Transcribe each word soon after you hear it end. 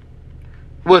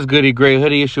What's goody, great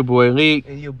hoodie? It's your boy Leak.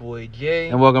 And your boy Jay.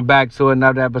 And welcome back to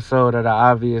another episode of The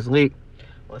Obvious Leak.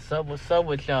 What's up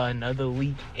with y'all? Another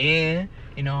week in.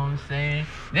 You know what I'm saying?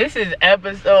 This is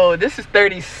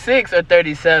 36 or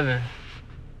 37.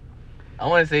 I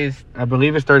want to say I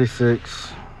believe it's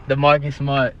 36. The Marcus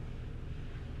Smart.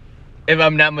 If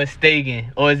I'm not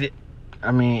mistaken. Or is it?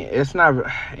 I mean, it's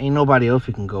not. Ain't nobody else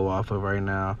we can go off of right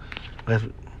now.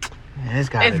 It's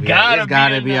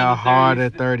gotta be a harder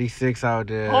 36 out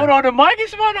there. Hold on, the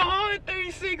Marcus Smart a harder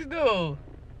 36 though.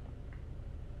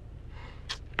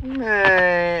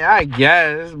 Man, I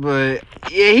guess, but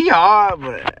yeah, he hard,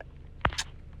 but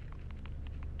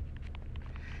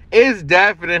it's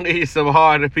definitely some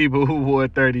harder people who wore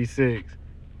 36.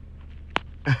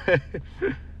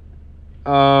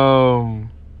 Wow,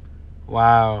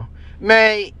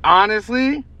 man.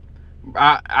 Honestly,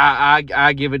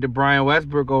 I give it to Brian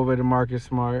Westbrook over to Marcus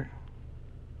Smart.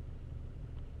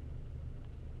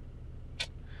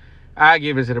 I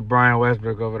give it to the Brian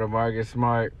Westbrook over to Marcus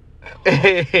Smart.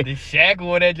 The Shaq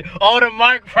wore that. Oh, the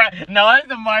Mark Price. No, it's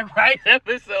the Mark Price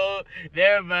episode.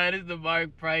 Never mind, it's the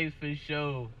Mark Price for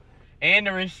sure. And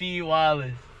the Rasheed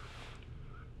Wallace.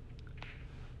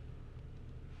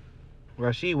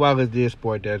 Rasheed Wallace did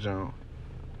sport that joint.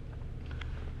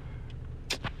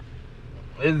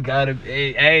 It's gotta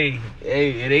be. Hey,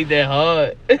 it ain't that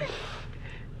hard. It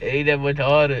ain't that much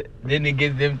harder. Then it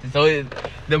gets them. So it's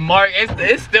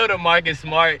still the Marcus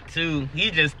Smart too.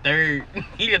 He just third.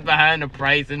 He just behind the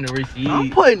Price and the Rasheed. I'm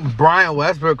putting Brian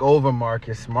Westbrook over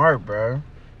Marcus Smart, bro.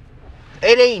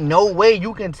 It ain't no way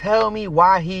you can tell me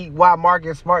why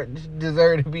Marcus Smart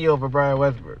deserved to be over Brian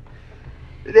Westbrook.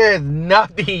 There's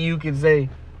nothing you can say.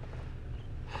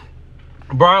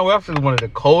 Brian Westbrook is one of the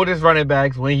coldest running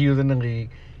backs when he was in the league.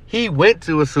 He went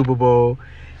to a Super Bowl.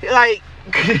 Like,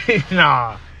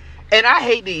 nah. And I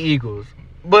hate the Eagles.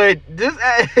 But this,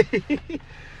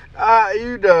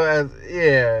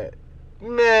 yeah.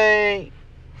 Man.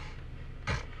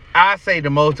 I say the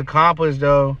most accomplished,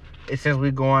 though, since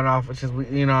we going off,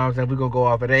 you know what I'm saying, we're going to go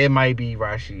off of that, it might be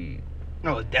Rasheed.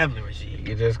 No, it's definitely Rasheed.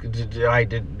 You just like,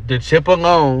 the chip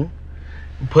alone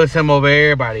puts him over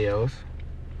everybody else.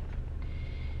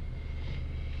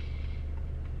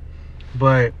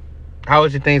 But how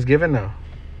was your Thanksgiving though?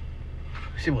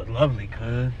 Shit was lovely,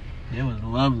 cuz. It was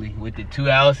lovely. With the 2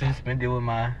 houses, spent it with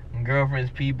my girlfriend's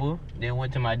people. Then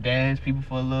went to my dad's people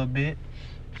for a little bit.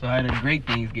 So I had a great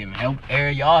Thanksgiving.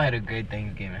 Aaron, y'all had a great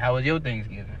Thanksgiving. How was your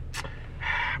Thanksgiving?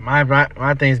 My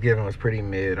Thanksgiving was pretty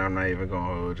mid. I'm not even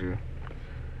gonna hold you.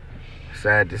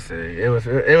 Sad to say, it was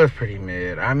pretty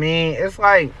mid. I mean, it's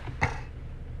like,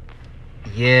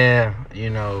 yeah, you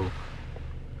know.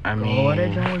 I mean,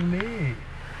 that joint was mid.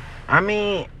 I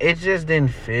mean, it just didn't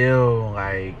feel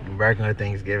like regular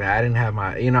Thanksgiving. I didn't have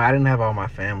all my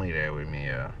family there with me.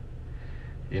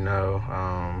 You know,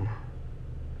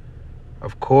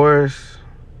 of course,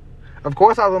 I was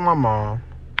with my mom.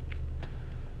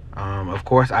 Of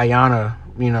course, Ayana,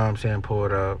 you know what I'm saying,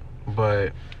 pulled up.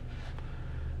 But,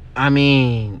 I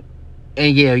mean,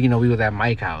 and yeah, you know, we was at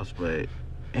Mike's house,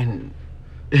 and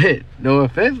no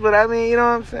offense, but I mean, you know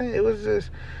what I'm saying? It was just,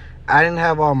 I didn't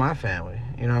have all my family.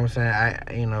 You know what I'm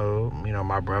saying? You know,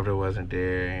 my brother wasn't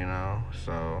there, you know,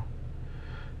 so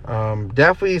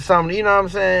definitely something, you know what I'm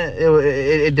saying?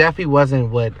 It definitely wasn't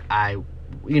what I,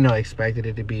 expected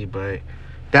it to be, but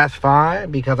that's fine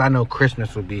because I know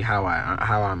Christmas would be how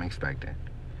I'm expecting.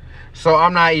 So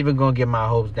I'm not even gonna get my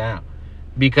hopes down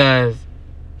because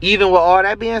even with all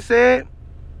that being said,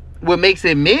 what makes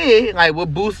it mid, like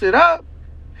what boosts it up,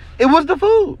 it was the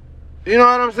food. You know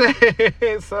what I'm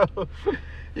saying? So,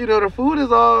 the food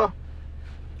is all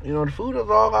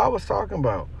I was talking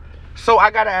about. So I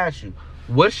gotta ask you,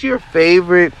 what's your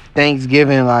favorite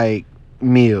Thanksgiving like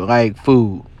meal, like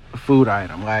food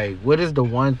item? Like, what is the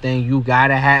one thing you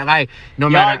gotta have? Like, no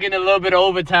y'all matter. Getting a little bit of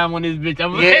overtime on this bitch.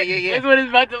 Yeah. That's what it's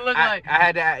about to look like.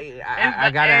 I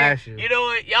gotta ask you. You know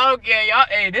what, y'all?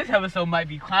 Hey, this episode might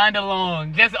be kind of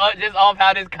long. Just off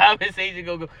how this conversation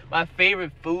go. My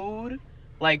favorite food.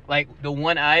 Like the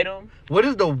one item. What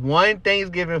is the one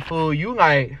Thanksgiving food you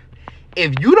like?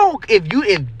 If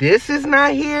this is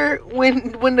not here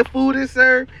when the food is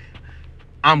served,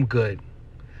 I'm good.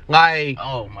 Like,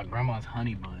 oh, my grandma's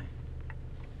honey bun.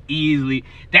 Easily.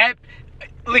 That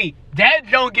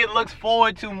don't get looks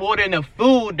forward to more than the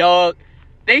food, dog.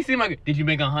 They seem like, did you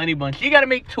make a honey bun? She gotta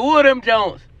make 2 of them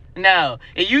Jones. Now,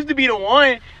 it used to be the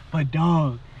one, but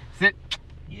dog,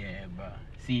 yeah, bro.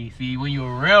 See, when you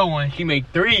a real one, she make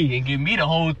 3 and give me the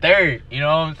whole third. You know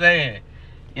what I'm saying?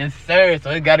 Yes, sir. So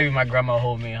it gotta be my grandma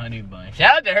homemade honey bun.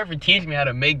 Shout out to her for teaching me how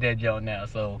to make that joke now.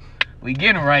 So We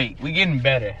getting right. We getting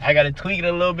better. I gotta tweak it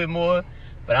a little bit more,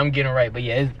 but I'm getting right. But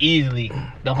yeah, it's easily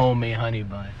the homemade honey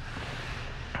bun.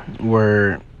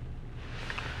 Word.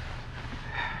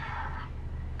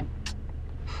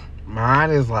 Mine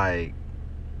is like,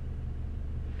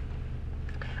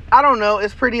 I don't know.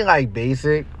 It's pretty like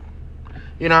basic.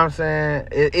 You know what I'm saying?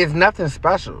 It's nothing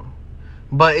special,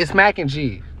 but it's mac and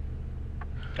cheese.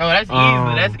 Oh, that's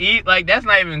easy. That's easy. Like that's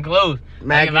not even close.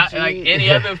 Mac and cheese. Like any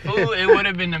other food, it would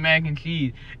have been the mac and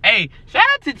cheese. Hey, shout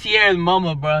out to Tierra's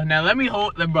mama, bro. Now let me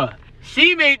hold the bro.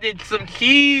 She made some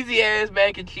cheesy ass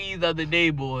mac and cheese the other day,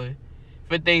 boy,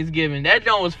 for Thanksgiving. That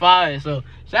joint was fire. So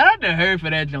shout out to her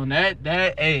for that joint.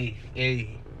 Hey,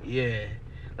 yeah.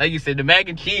 Like you said, the mac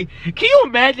and cheese. Can you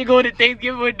imagine going to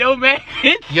Thanksgiving with no mac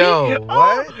and cheese? Yo,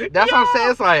 what? That's what I'm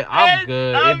saying. It's like, I'm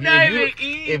good.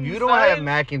 If you don't have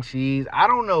mac and cheese, I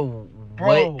don't know.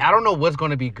 Bro. I don't know what's going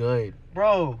to be good.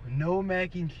 Bro, no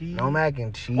mac and cheese. No mac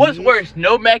and cheese. What's worse,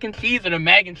 no mac and cheese or the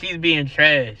mac and cheese being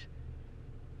trash?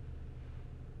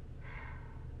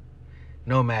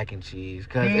 No mac and cheese.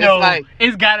 Cause no, it's like,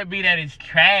 it's gotta be that it's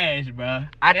trash, bro.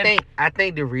 I think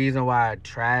the reason why I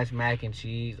trash mac and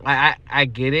cheese, like I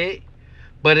get it,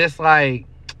 but it's like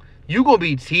you gonna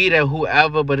be teed at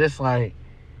whoever, but it's like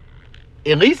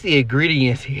at least the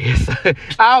ingredients here. So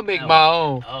I'll make my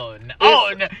own. No.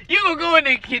 You gonna go in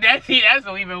there, that's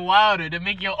even wilder to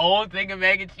make your own thing of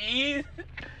mac and cheese.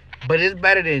 But it's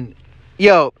better than,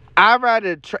 yo. I'd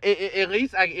rather at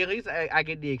least I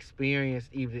get the experience.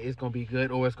 Either it's gonna be good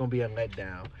or it's gonna be a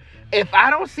letdown. If I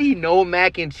don't see no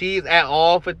mac and cheese at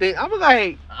all for things, I'm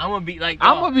looking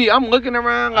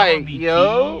around like,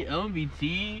 yo. I'm gonna be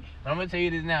tea. I'm gonna tell you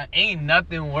this now. Ain't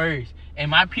nothing worse. And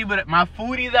my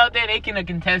foodies out there, they can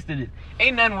attest to this.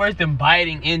 Ain't nothing worse than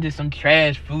biting into some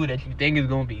trash food that you think is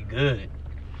gonna be good.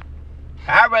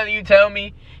 I'd rather you tell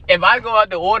me if I go out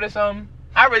to order something.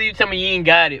 I'd rather you tell me you ain't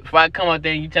got it before I come out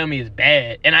there and you tell me it's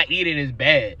bad and I eat it, it's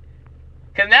bad.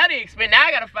 Cause now now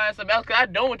I gotta find something else because I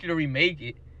don't want you to remake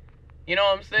it. You know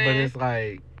what I'm saying? But it's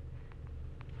like,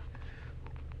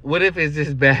 what if it's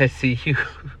just bad to you?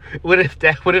 What if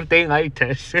they like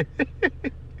that shit?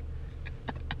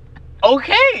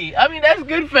 Okay, I mean that's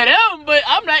good for them, but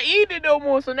I'm not eating it no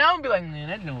more. So now I'm gonna be like,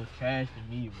 man, that was trash to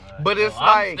me, bro. But it's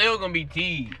I'm still gonna be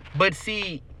teased. But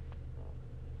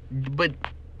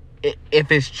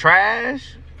if it's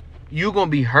trash, you gonna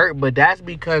be hurt. But that's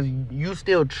because you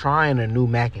still trying a new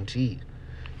mac and cheese.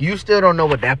 You still don't know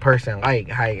what that person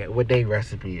what their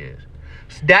recipe is.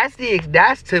 That's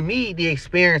to me the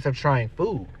experience of trying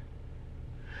food.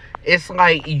 It's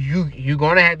like you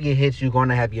gonna have your hits, you're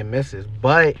gonna have your misses,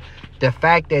 but the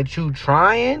fact that you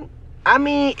trying, I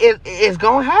mean, it's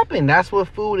gonna happen. That's what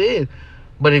food is.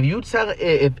 But if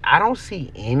I don't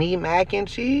see any mac and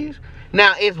cheese,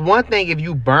 now it's one thing if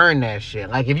you burn that shit.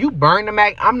 Like if you burn the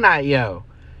mac,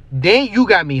 then you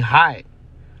got me hot.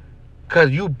 Cause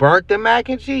you burnt the mac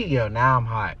and cheese, now I'm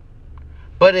hot.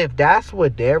 But if that's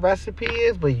what their recipe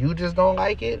is, but you just don't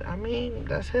like it, I mean,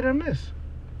 that's hit or miss.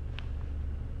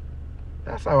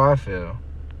 That's how I feel.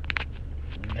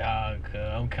 Nah,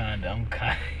 I'm kind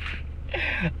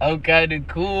of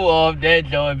cool off that,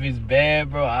 Joe. If it's bad,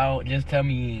 bro, just tell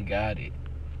me you ain't got it.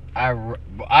 I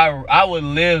would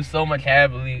live so much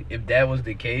happily if that was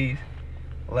the case.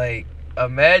 Like,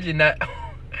 imagine not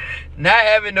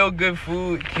having no good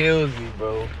food kills me,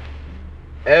 bro.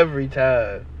 Every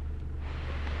time.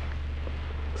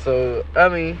 So, I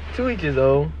mean, to each his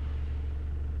own.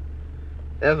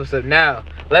 That's what's up. Now,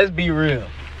 let's be real.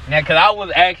 Now, because I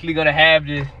was actually going to have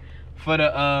this for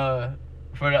the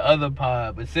other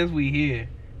pod. But since we here,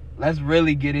 let's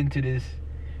really get into this,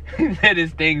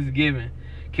 this Thanksgiving.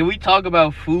 Can we talk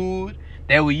about food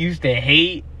that we used to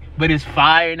hate, but it's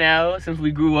fire now since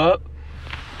we grew up?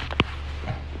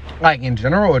 Like in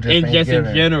general or just Thanksgiving?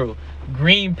 In general.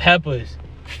 Green peppers,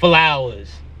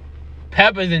 flowers,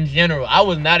 peppers in general. I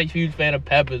was not a huge fan of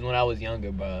peppers when I was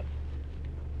younger, bro.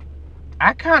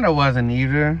 I kind of wasn't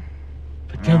either.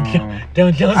 But them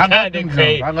Jones kind of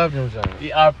great. I love them Jones.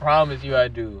 Yeah, I promise you I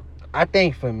do. I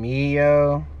think for me,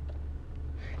 yo,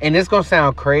 and it's going to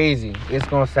sound crazy.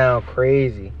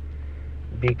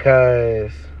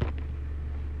 Because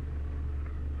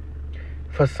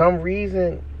for some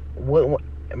reason,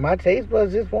 my taste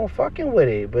buds just won't fucking with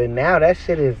it. But now that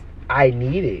shit is, I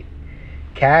need it.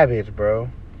 Cabbage, bro.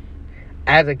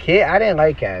 As a kid, I didn't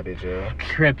like cabbage, yo.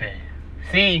 Tripping.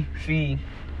 See.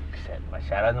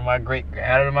 Shout out to my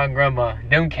grandma.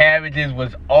 Them cabbages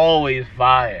was always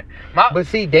fire. But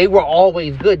see, they were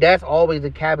always good. That's always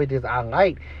the cabbages I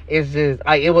liked. It's just,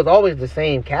 it was always the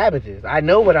same cabbages. I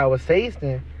know what I was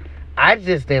tasting. I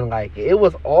just didn't like it. It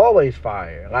was always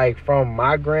fire. Like, from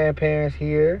my grandparents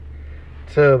here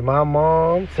to my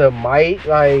mom to Mike,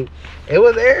 like, it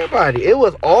was everybody. It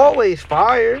was always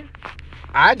fire.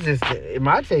 My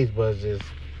taste buds just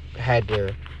had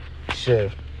to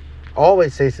shift.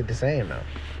 Always tasted the same, though.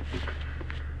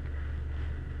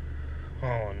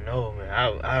 Oh no, man!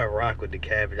 I rock with the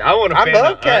cabbage. I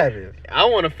love cabbage. I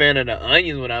wasn't a fan of the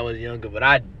onions when I was younger, but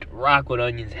I rock with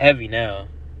onions heavy now.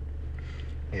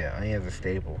 Yeah, onions a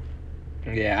staple.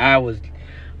 Yeah, I was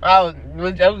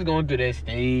going through that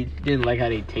stage. Didn't like how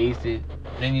they tasted.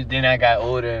 Then I got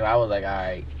older and I was like, all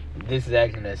right, this is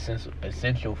actually an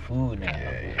essential food now.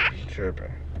 Yeah, you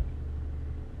tripping.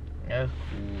 That's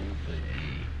cool, but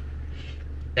hey,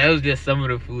 that was just some of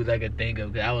the foods I could think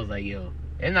of. Cause I was like, yo,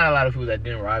 there's not a lot of foods I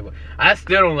didn't rock with. I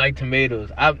still don't like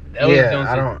tomatoes. I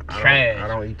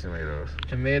don't eat tomatoes.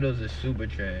 Tomatoes are super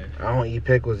trash. I don't eat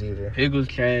pickles either. Pickles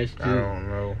trash too. I don't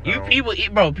know.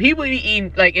 People be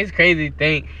eating, like, it's crazy to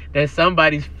think that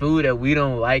somebody's food that we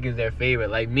don't like is their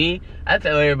favorite. Like me, I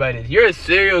tell everybody this: you're a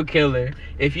serial killer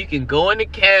if you can go in the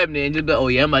cabinet and just be, oh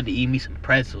yeah, I'm about to eat me some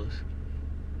pretzels.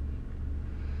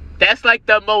 That's like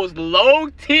the most low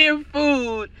tier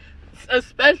food.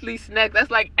 Especially snack. That's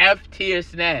like F tier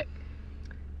snack.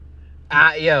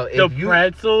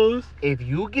 Pretzels. If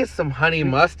you get some honey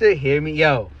mustard, hear me,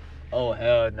 yo. Oh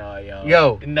hell no,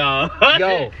 yo.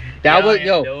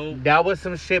 That was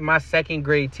some shit my second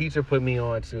grade teacher put me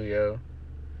on to, yo.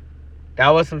 That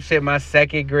was some shit my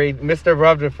second grade, Mr.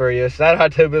 Rutherford, yo. Shout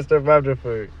out to Mr.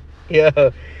 Rutherford.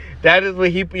 Yo, that is what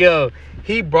he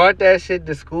brought that shit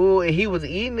to school and he was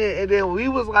eating it, and then we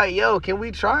was like, yo, can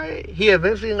we try it? He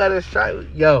eventually let us try it.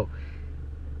 Yo,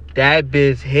 that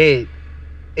bitch hit.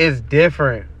 It's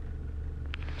different.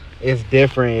 It's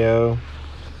different, yo.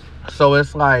 So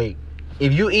it's like,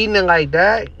 if you eating it like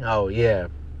that, oh yeah,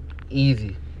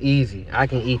 easy. I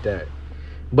can eat that.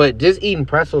 But just eating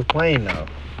pretzels plain, no.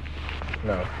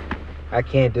 I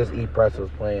can't just eat pretzels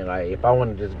plain. Like, if I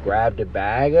want to just grab the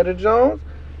bag of the Jones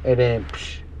and then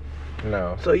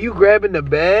no. So you grabbing the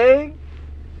bag?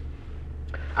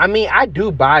 I mean, I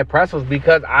do buy pretzels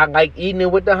because I like eating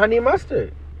it with the honey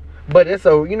mustard. But you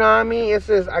know what I mean? It's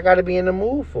just, I got to be in the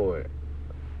mood for it.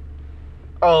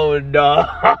 Oh, no.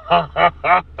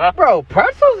 Bro,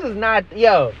 pretzels is not,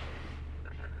 yo.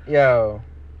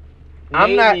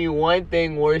 Name me one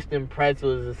thing worse than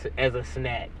pretzels as a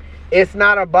snack. It's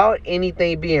not about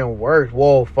anything being worse.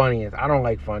 Whoa, Funyuns. I don't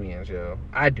like Funyuns, yo.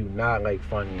 I do not like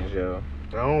Funyuns, yo.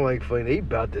 I don't like Funyuns. They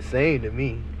about the same to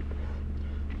me.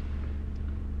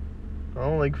 I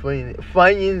don't like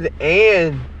Funyuns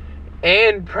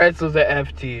and pretzels are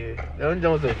F tier.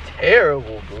 Those are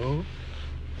terrible, bro.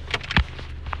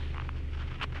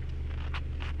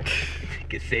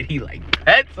 Nigga said he like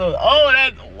pretzels. Oh,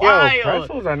 that's wild. Yo,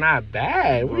 pretzels are not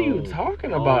bad. What are you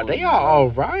talking about? They are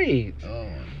alright. Oh,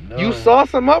 no. You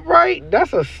sauce them up right?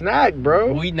 That's a snack,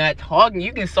 bro. We not talking.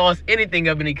 You can sauce anything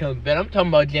up and it comes better. I'm talking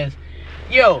about just,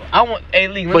 yo, I want, hey,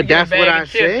 Lee, let me get a bag of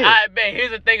chips. I bet,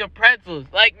 here's a thing of pretzels.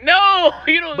 Like, no,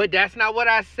 you don't. But that's not what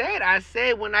I said. I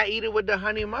said when I eat it with the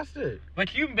honey mustard.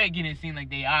 But you making it seem like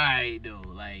they alright, though.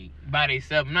 Like, by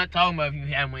themselves. I'm not talking about if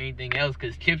you have anything else,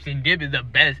 because chips and dip is the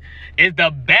best. It's the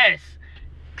best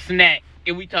snack.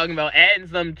 If we talking about adding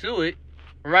something to it,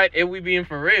 right? If we being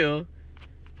for real.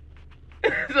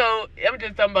 So, I'm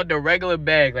just talking about the regular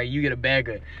bag. Like, you get a bag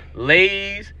of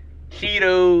Lay's,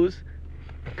 Cheetos,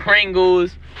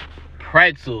 Pringles,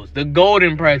 pretzels. The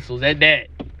golden pretzels, at that.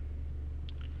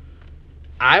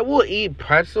 I will eat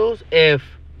pretzels if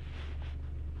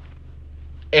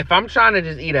I'm trying to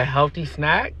just eat a healthy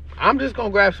snack. I'm just going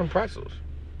to grab some pretzels.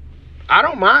 I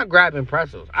don't mind grabbing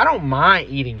pretzels. I don't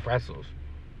mind eating pretzels.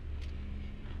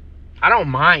 I don't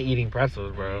mind eating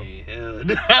pretzels, bro. Hell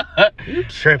You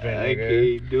tripping,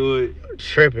 nigga. I can't do it. You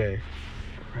tripping.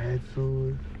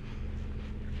 Pretzels.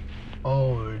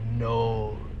 Oh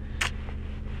no.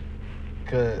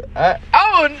 Cause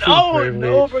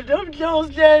no, bro. Them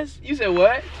Jones just. You said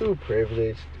what? Too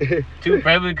privileged. Too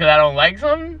privileged because I don't like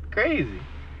something? Crazy.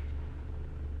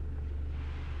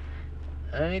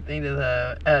 I didn't think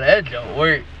how that joke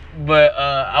worked. But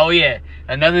oh yeah,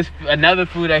 another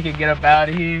food I can get up out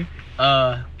of here.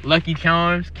 Lucky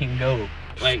Charms can go.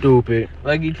 Like, stupid.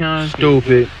 Lucky Charms.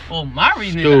 Stupid. Well, my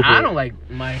reason is I don't like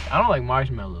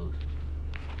marshmallows.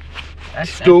 That's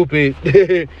stupid.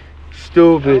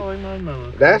 Stupid. I don't like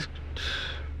marshmallows. That's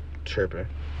tripping.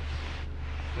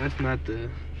 That's not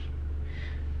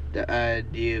the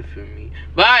idea for me.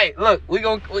 But alright, look, you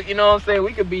know what I'm saying?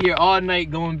 We could be here all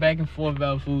night going back and forth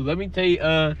about food. Let me tell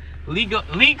you, Lee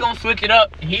gonna switch it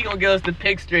up. He gonna get us the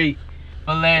pick straight.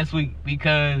 for last week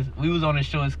because we was on a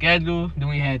short schedule. Then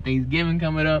we had Thanksgiving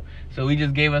coming up, so we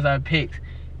just gave us our picks,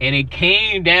 and it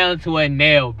came down to a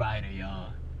nail biter,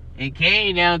 y'all. It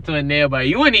came down to a nail biter.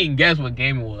 You wouldn't even guess what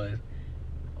game it was,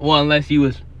 well, unless you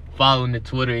was following the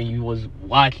Twitter and you was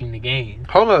watching the game.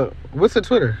 Hold up, what's the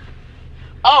Twitter?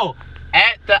 Oh,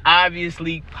 at the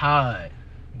Obviously Pod.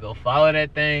 Go follow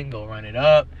that thing. Go run it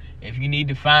up. If you need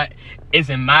to find, it's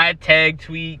in my tag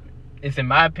tweet. It's in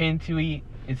my pin tweet.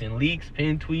 It's in Leak's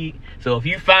pin tweet. So if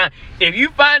you find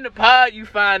the pod, you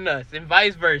find us, and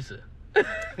vice versa.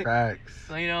 Facts.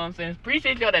 So you know what I'm saying.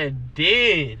 Appreciate y'all that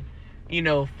did,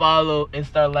 follow and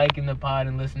start liking the pod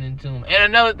and listening to them. And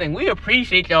another thing, we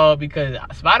appreciate y'all because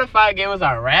Spotify gave us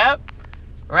our wrap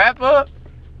up.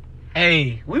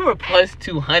 Hey, we were plus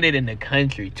 200 in the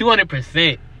country,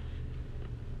 200%.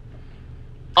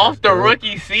 Off the dope.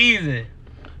 rookie season.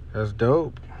 That's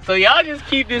dope. So y'all just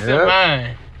keep this in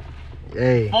mind.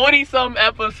 Hey. 40-something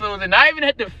episodes and not even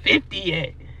at the 50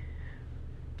 yet.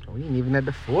 We ain't even at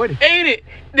the 40. Ain't it?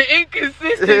 The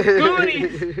inconsistent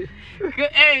goonies.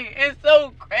 Hey, it's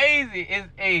so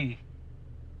crazy.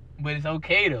 But it's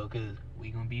okay though, because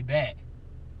we gonna be back.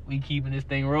 We keeping this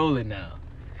thing rolling now.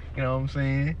 You know what I'm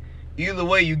saying? Either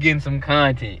way, you getting some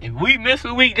content. If we miss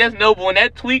a week, just know when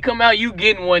that tweet come out, you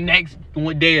getting one next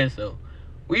one day or so.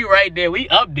 We right there. We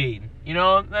updating. You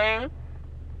know what I'm saying?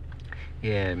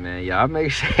 Yeah, man. Y'all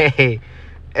make sure.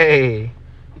 Hey.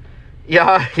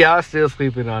 Y'all still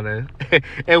sleeping on us.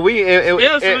 And we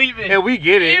sleeping. And we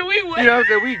get it. And we, you know what I'm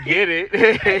saying? We get it.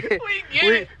 we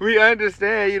get it. We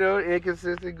understand,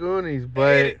 inconsistent Goonies.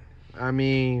 But, I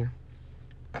mean,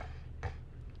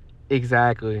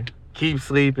 exactly. Keep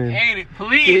sleeping. Ain't it?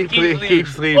 Please keep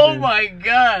sleeping. Oh my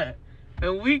God.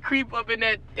 And we creep up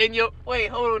wait,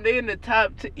 hold on, they in the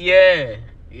top yeah.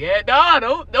 Yeah,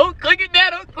 no, don't click it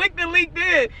there. Don't click the link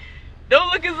there.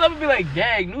 Don't look at something and be like,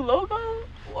 dang, new logo?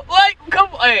 Like, come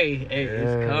on. Hey,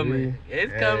 it's coming.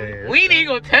 It's coming. We ain't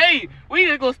gonna tell you. We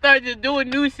just gonna start just doing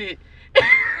new shit.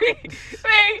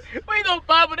 we gonna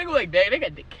pop it. They go like, dang, they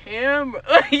got the camera.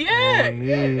 Yeah.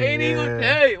 They ain't gonna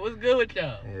tell you. What's good with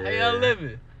y'all? Yeah. How y'all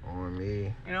living? On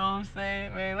me. You know what I'm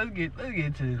saying, man? Let's get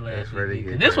to this last really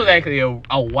week. This was actually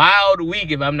a wild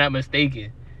week, if I'm not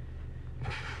mistaken.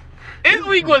 This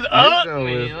week was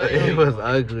ugly. It was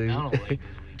ugly. I don't like this week.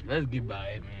 Let's get by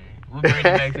it, man. We'll bring it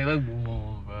back. Let's move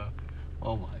on, bro.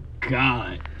 Oh my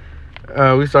God.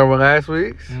 We started with last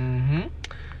week's. Mm-hmm.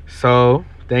 So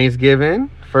Thanksgiving,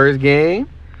 first game,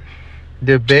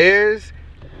 the Bears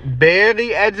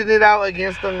barely edging it out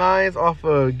against the Lions off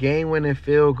a game-winning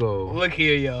field goal. Look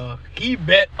here, y'all. He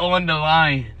bet on the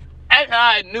Lions. That's how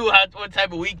I knew what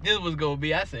type of week this was gonna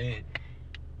be. I said,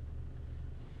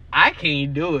 I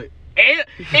can't do it. And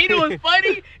you know what's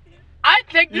funny? I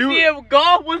checked to see if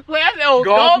Golf was playing. I said, oh,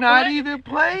 Golf not even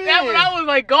playing. That's when I was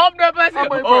like, Golf not playing.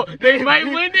 I said, they might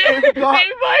win this.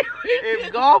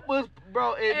 If Golf was,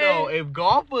 bro, if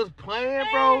Golf was playing,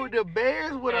 bro, the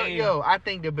Bears would have, I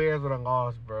think the Bears would have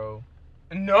lost, bro.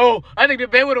 No, I think the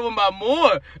Bears would have won by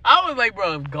more. I was like,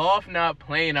 bro, if Golf not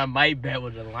playing, I might bet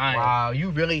with the Lions. Wow, you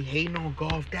really hating on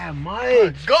Golf that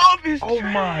much? Golf is trash.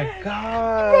 My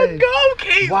God. Bro, Golf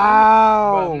can't.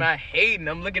 Wow. Bro, I'm not hating.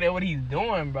 I'm looking at what he's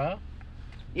doing, bro.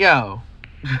 Yo.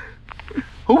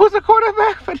 Who was the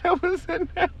quarterback for that was in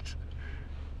that?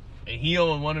 And he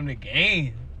almost won him the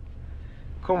game.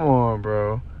 Come on,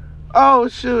 bro. Oh,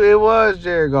 shoot, it was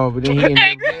Jared Goff, but then he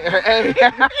Exactly.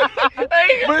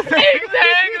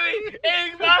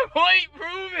 It's my point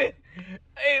proven.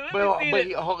 Hey,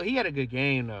 but he had a good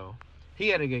game, though. He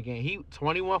had a good game. He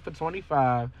 21 for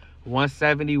 25,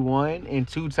 171, and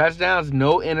 2 touchdowns,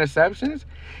 no interceptions.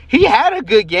 He had a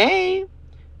good game.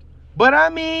 But, I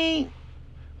mean,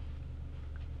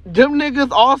 them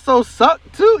niggas also suck,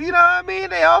 too. You know what I mean?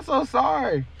 They also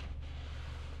sorry.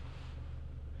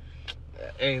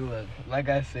 Hey, look, like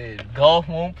I said, Golf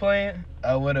won't playing,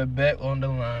 I would have bet on the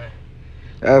line.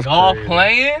 That's Golf crazy.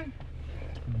 playing,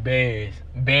 Bears.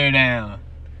 Bear down.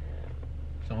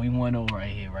 So we 1-0 right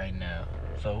here, right now.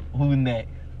 So who next?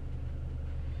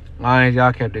 Lions,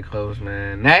 y'all kept it close,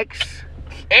 man. Next.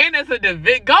 And it's a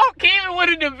division. Golf came in with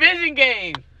a division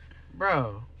game.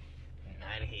 Bro.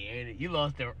 Not here. You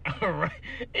lost to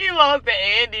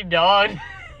Andy Dalton.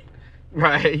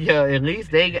 Right, yo, at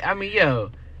least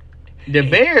the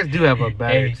Bears do have a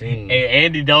better team. Hey,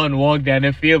 Andy Dalton walked down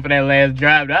the field for that last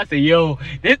drive. I said, yo,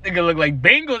 this nigga look like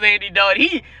Bengals Andy Dalton.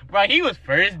 He was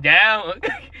first down.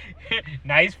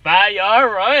 Nice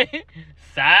 5-yard run.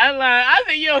 Sideline. I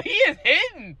said, yo, he is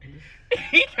hitting.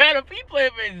 He playing for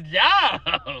his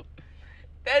job.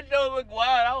 That don't look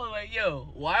wild. I was like, yo,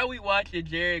 why are we watching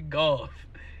Jared Goff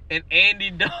and Andy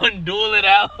Dalton duel it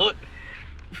out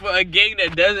for a game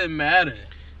that doesn't matter.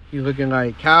 He's looking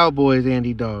like Cowboys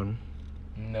Andy Dalton.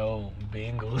 No,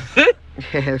 Bengals.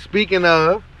 Speaking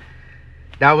of,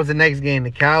 that was the next game.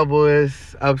 The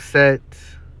Cowboys upset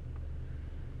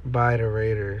by the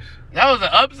Raiders. That was an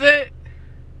upset?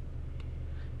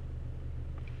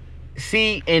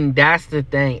 See, and that's the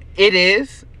thing. It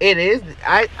is.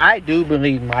 I do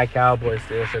believe my Cowboys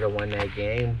still should have won that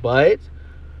game. But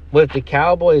with the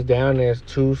Cowboys down as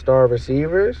 2-star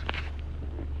receivers,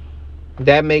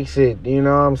 that makes it, you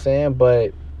know what I'm saying?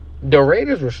 But the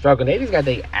Raiders were struggling. They just got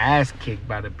their ass kicked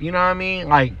by the, you know what I mean?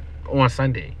 Like, on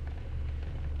Sunday.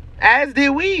 As did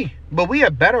we. But we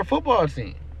a better football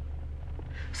team.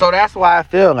 So that's why I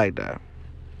feel like that.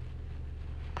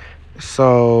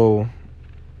 So,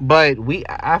 but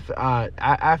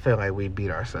I feel like we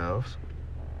beat ourselves.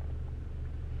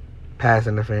 Pass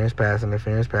interference.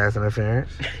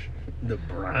 The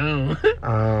Browns.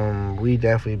 We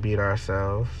definitely beat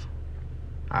ourselves,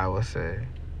 I would say.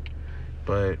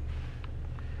 But,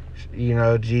 you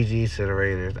know, GG's to the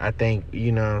Raiders. I think,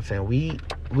 you know what I'm saying,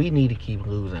 we need to keep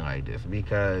losing like this,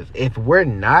 because if we're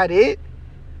not it,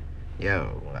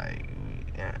 yo, like,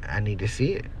 I need to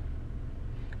see it.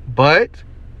 But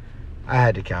I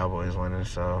had the Cowboys winning,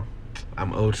 so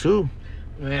I'm 0-2.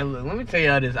 Man, look, let me tell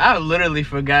y'all this. I literally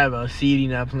forgot about CD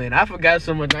not playing. I forgot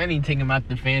so much, I didn't even take him out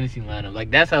the fantasy lineup.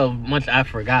 Like, that's how much I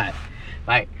forgot.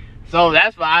 Like, so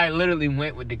that's why I literally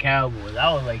went with the Cowboys.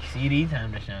 I was like, CD,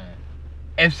 time to shine.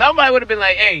 If somebody would have been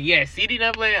like, hey, yeah, CD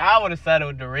not playing, I would have sided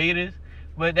with the Raiders.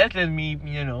 But that's just me,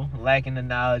 you know, lacking the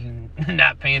knowledge and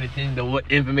not paying attention to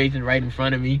what information right in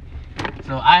front of me.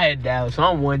 So I had Dallas. So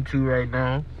I'm 1-2 right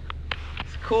now.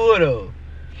 It's cool, though.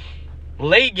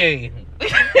 Late game.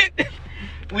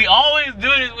 We always do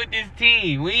this with this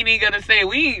team. We ain't even gonna say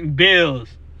we ain't Bills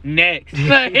next.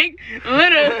 Like,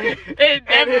 literally,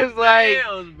 it's like,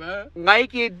 Bills, bro.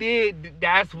 Like it did.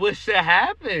 That's what should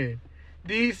happen.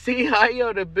 Do you see how,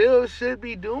 yo, the Bills should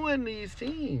be doing these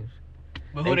teams?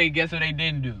 But guess what they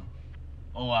didn't do?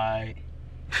 Oh, alright.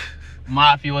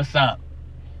 Mafia, what's up?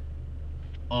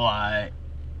 Oh, alright.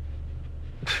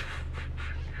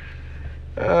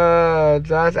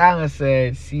 Josh Allen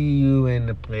said, see you in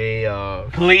the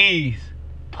playoffs. Please.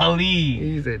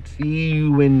 He said, see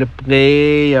you in the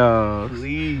playoffs.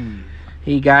 Please.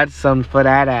 He got something for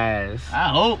that ass. I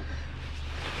hope.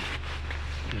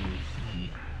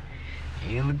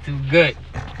 He look too good.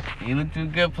 He look too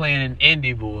good playing in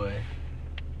Indy, boy.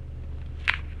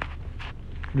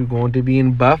 You're going to be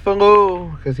in Buffalo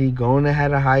because he's going to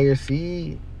have a higher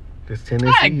seed. Because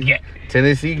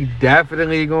Tennessee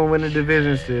definitely going to win the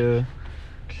division still.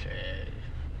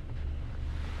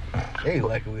 They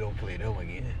lucky we don't play them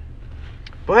again.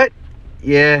 But,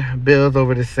 yeah, Bills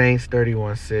over the Saints,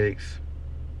 31-6.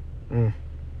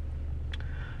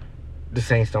 The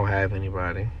Saints don't have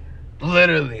anybody.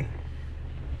 Literally.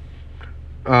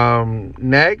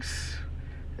 Next,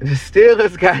 the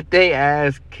Steelers got their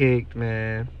ass kicked,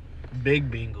 man.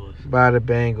 Big Bengals. By the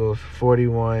Bengals,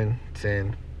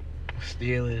 41-10.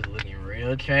 Steelers looking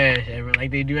real trash,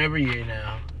 like they do every year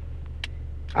now.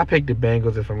 I picked the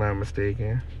Bengals if I'm not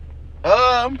mistaken.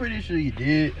 I'm pretty sure you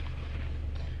did.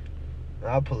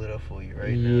 I'll pull it up for you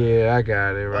right now. Yeah, I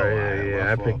got it right here.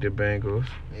 Yeah, I picked the Bengals.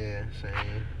 Yeah,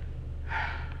 same.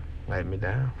 Let me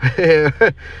down.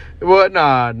 Well,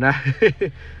 nah.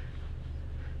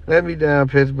 Let me down,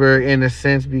 Pittsburgh, in a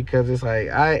sense, because it's like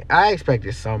I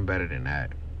expected something better than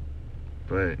that.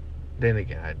 But then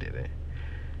again, I didn't.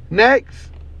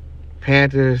 Next,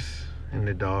 Panthers and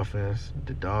the Dolphins.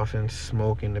 The Dolphins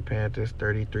smoking the Panthers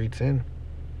 33-10.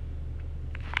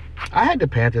 I had the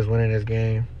Panthers winning this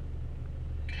game.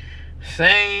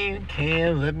 Same.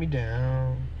 Cam let me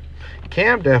down.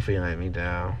 Cam definitely let me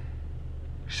down.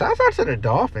 Shouts out to the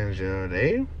Dolphins, yo.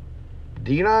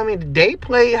 Do you know what I mean? They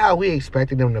play how we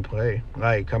expected them to play,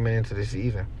 like, coming into the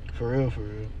season. For real.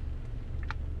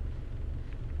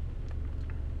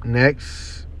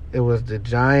 Next, it was the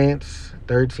Giants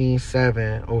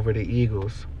 13-7 over the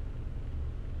Eagles.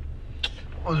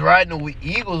 I was riding the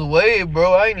Eagles wave,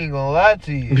 bro. I ain't even gonna lie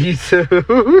to you. Me too.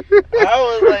 I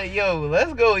was like, yo,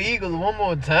 let's go Eagles one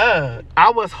more time.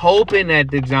 I was hoping that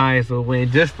the Giants would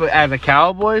win. Just as a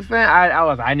Cowboys fan,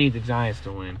 I need the Giants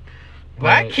to win. But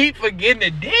I keep forgetting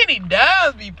that Danny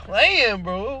Dimes be playing,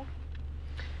 bro.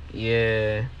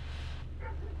 Yeah.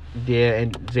 Yeah,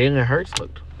 and Jalen Hurts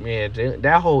looked... Yeah,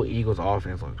 that whole Eagles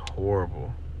offense looked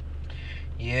horrible.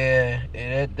 Yeah,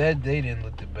 and that they didn't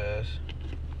look the best.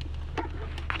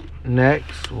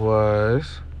 Next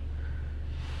was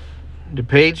the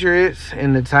Patriots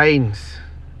and the Titans,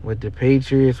 with the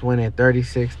Patriots winning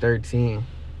 36-13.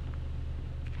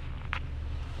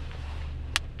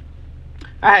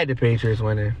 I had the Patriots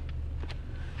winning.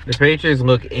 The Patriots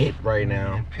look it right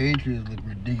now. The Patriots look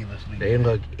ridiculously They good.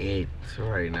 look it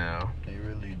right now. They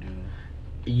really do.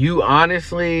 You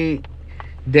honestly,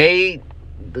 they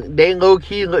low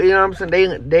key, you know what I'm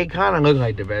saying? They kind of look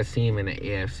like the best team in the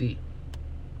AFC.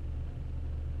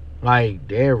 Like,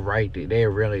 they're right there.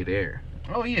 They're really there.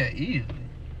 Oh yeah, easily.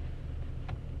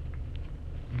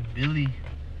 Billy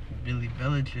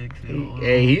Belichick said,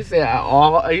 Hey, he said,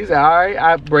 all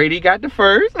right, Brady got the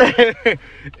first.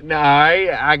 Nah, all right,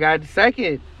 I got the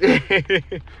second.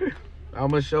 I'm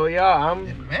gonna show y'all.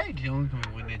 If Mac Jones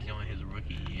can win that joint his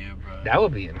rookie year, bro. That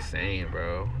would be insane,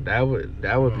 bro. That would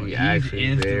Bro, be he's actually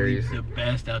instantly very. the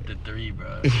best out the three,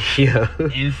 bro. Yeah.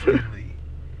 Instantly.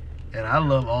 And I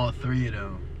love all three of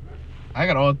them. I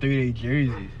got all three of their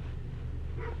jerseys.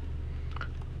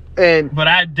 And But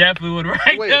I definitely would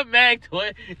rank Wait. the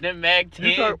Mac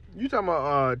 10. you talking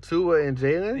about Tua and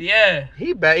Jalen? Yeah.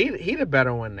 He the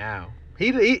better one now.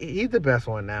 He's the best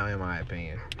one now, in my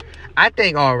opinion. I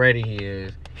think already he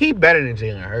is. He better than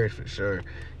Jalen Hurts for sure.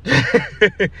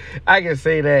 I can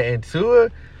say that. And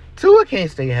Tua can't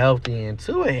stay healthy, and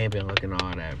Tua ain't been looking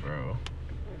all that, bro.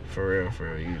 For real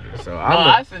either. So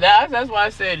I said that's why I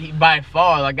said he by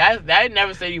far. Like I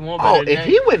never said he won't. oh, if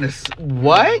he went to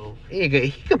what? No.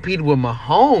 He competed with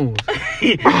Mahomes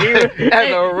He-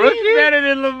 as a rookie. He's better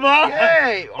than Lamar.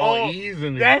 Hey, Oh,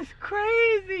 easily. That's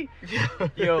crazy.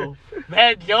 Yo,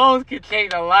 Matt Jones could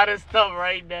change a lot of stuff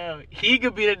right now. He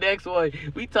could be the next one.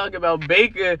 We talk about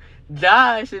Baker,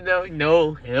 Josh, and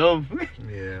no him.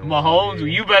 Yeah, Mahomes,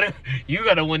 yeah. you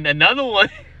gotta win another one.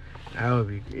 That would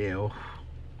be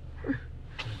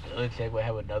Belichick would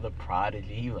have another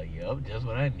prodigy. He like, yup, just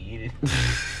what I needed.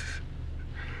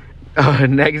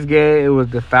 Next game, it was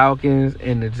the Falcons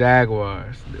and the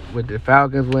Jaguars. With the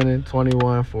Falcons winning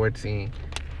 21-14.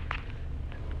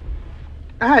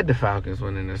 I had the Falcons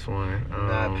winning this one.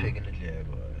 Not picking the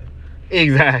Jaguars.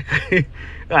 Exactly.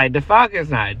 Like, the Falcons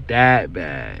not that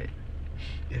bad.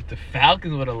 If the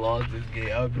Falcons would have lost this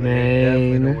game, I would be Man.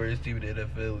 definitely the worst team in the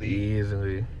NFL league.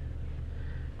 Easily.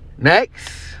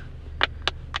 Next,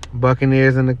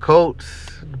 Buccaneers and the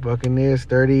Colts. The Buccaneers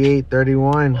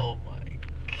 38-31. Oh my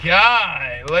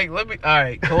God! Like, all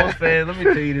right, Colts fan, let me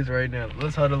tell you this right now.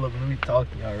 Let's huddle up and let me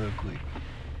talk to y'all real quick.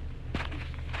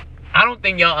 I don't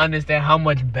think y'all understand how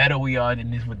much better we are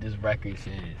than what this record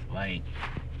says. Like,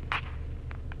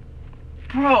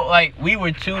 bro, like, we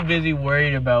were too busy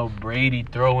worried about Brady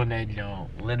throwing that jump.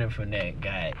 Leonard Fournette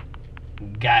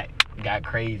got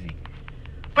crazy.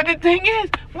 But the thing is,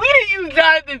 we didn't use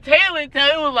Jonathan Taylor until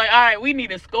it was like, all right, we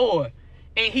need a score.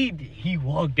 And he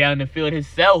walked down the field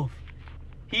himself.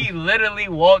 He literally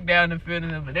walked down the field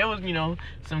himself. But there was,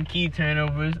 some key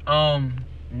turnovers.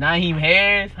 Naheem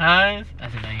Hines.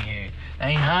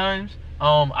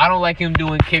 I don't like him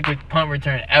doing punt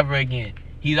return ever again.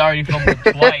 He's already fumbled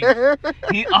twice.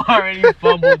 He already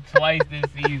fumbled twice this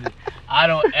season. I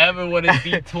don't ever want to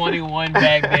see 21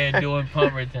 back there doing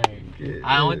punt return. The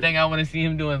only thing I want to see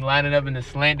him doing is lining up in the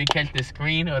slant to catch the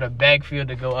screen or the backfield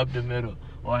to go up the middle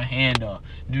or a handoff.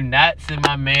 Do not send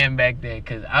my man back there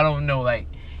because I don't know, like,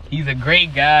 he's a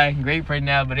great guy, great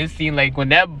personality, but it seemed like when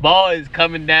that ball is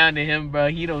coming down to him, bro,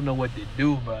 he don't know what to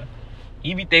do, bro.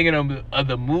 He be thinking of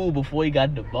the move before he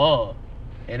got the ball.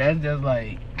 And that's just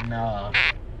like, nah,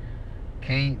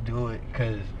 can't do it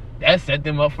because that set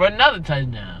them up for another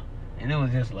touchdown. And it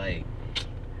was just like,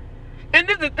 and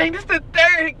this is the thing, this is the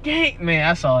third game. Man,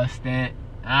 I saw a stat.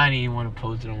 I didn't even want to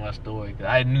post it on my story because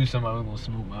I knew somebody was going to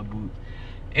smoke my boots.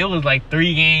 It was like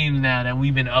 3 games now that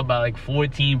we've been up by like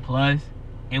 14 plus,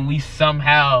 and we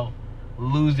somehow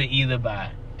lose it either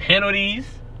by penalties,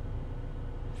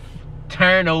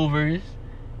 turnovers,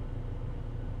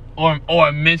 or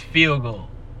a missed field goal.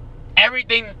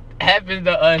 Everything happens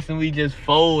to us and we just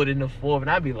fold in the fourth. And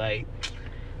I'd be like,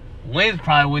 Wentz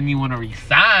probably wouldn't even want to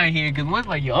resign here because Wentz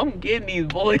like, yo, I'm getting these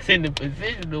boys in the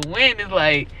position to win. It's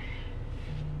like,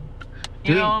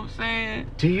 you know what I'm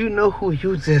saying? Do you know who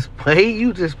you just played?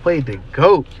 You just played the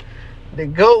GOAT. The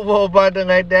GOAT won't about to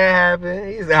let that happen.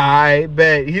 He said, all right,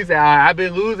 bet. He said, all right, I've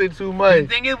been losing too much. The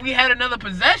thing is, we had another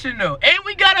possession, though. And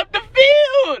we got up the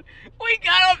field. We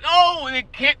got up. Oh, the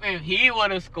kick. If he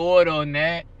would have scored on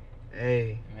that.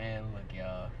 Hey. Man, look,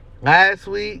 y'all. Last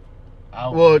week, I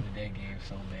wanted that game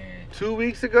so bad. 2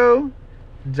 weeks ago,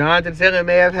 Jonathan Taylor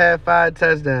may have had 5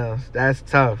 touchdowns. That's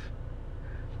tough.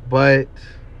 But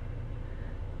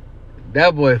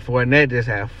that boy Fournette just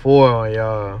had 4 on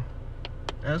y'all.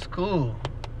 That's cool.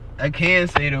 I can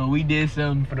say, though, we did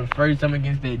something for the first time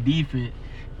against that defense.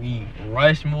 We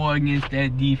rushed more against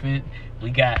that defense.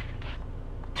 We got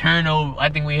turnover. I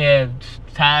think we have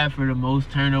tied for the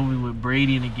most turnovers with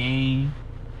Brady in the game.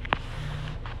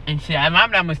 And shit, if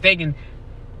I'm not mistaken,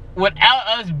 without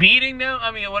us beating them,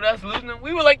 with us losing them,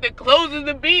 we were like the closest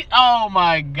to beat. Oh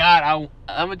my God.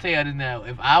 I'm going to tell you this now.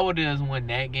 If I would have just won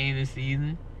that game this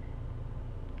season,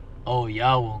 oh,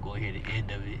 y'all won't go hear the end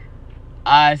of it.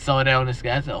 I saw that on the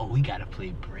sky. I said, oh, we got to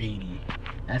play Brady.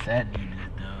 That needed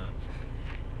a dub.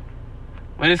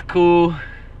 But it's cool.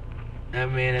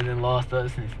 That man hasn't lost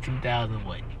us since 2000.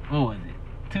 What was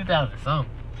it? 2000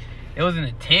 something. It was in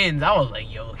the 10s. I was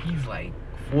like, yo, he's like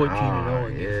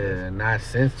 14-0. Yeah, not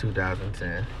since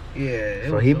 2010. Yeah.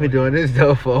 So he been doing this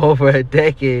though for over a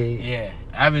decade. Yeah,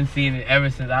 I've been seeing it ever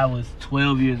since I was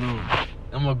 12 years old.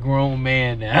 I'm a grown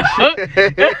man now.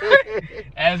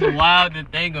 That's wild to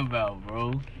think about,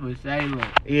 bro. But say, look.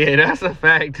 Yeah, that's a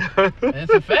fact.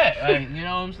 That's a fact. Like, you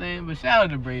know what I'm saying? But shout out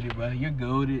to Brady, bro. You're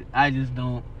goated. I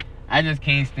just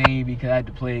can't stand you because I had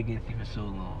to play against you for so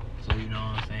long. So you know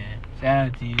what I'm saying? Shout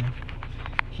out to you.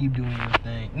 Keep doing your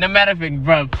thing. No matter if it,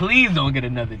 bro, please don't get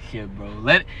another chip, bro.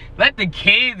 Let the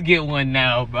kids get one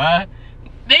now, bro.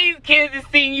 These kids have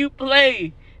seen you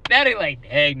play. Now they like,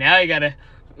 dang, now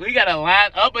we gotta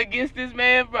line up against this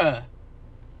man, bro.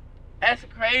 That's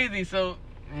crazy. So,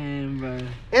 man, bro.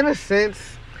 In a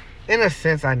sense,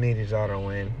 I needed y'all to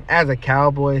win. As a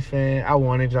Cowboys fan, I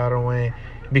wanted y'all to win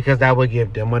because that would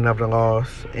give them another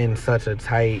loss in such a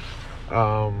tight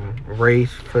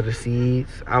race for the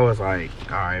seeds. I was like,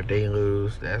 all right, if they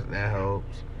lose, that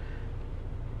helps.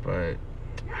 But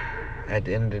at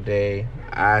the end of the day,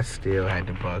 I still had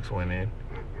the Bucs winning.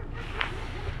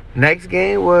 Next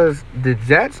game was the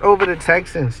Jets over the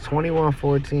Texans,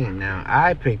 21-14. Now,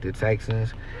 I picked the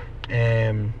Texans,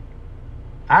 and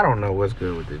I don't know what's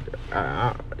good with it.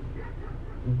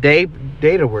 They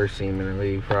the worst team in the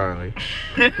league, probably.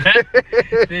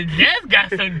 The Jets got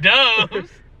some dubs.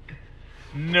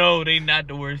 No, they not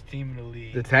the worst team in the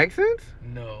league. The Texans?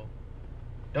 No.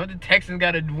 Don't the Texans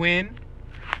got to win?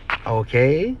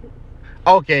 Okay,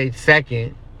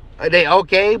 second. They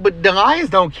okay, but the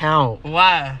Lions don't count.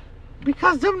 Why?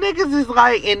 Because them niggas is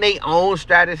like in their own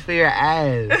stratosphere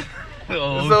as.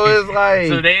 Oh, so it's like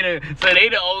so they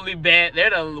the only bad. They're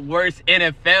the worst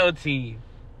NFL team.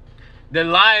 The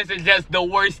Lions are just the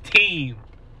worst team.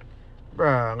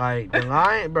 Bruh, like the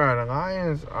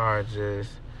Lions are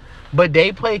just, but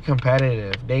they play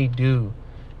competitive. They do.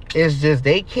 It's just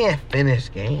they can't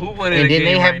finish games. Who won in the game? And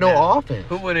then they have right no now? offense.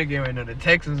 Who won the game right now? The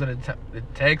Texans or the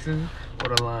Texans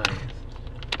or the Lions?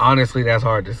 Honestly, that's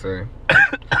hard to say.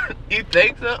 You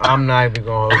think so? I'm not even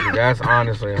gonna hold you. That's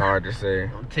honestly hard to say.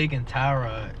 I'm taking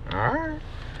Tyrod. All right.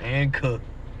 And Cook.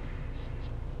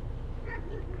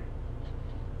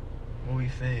 What we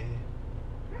saying?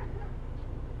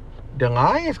 The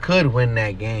Lions could win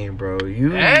that game, bro.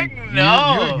 Heck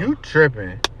no. You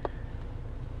tripping.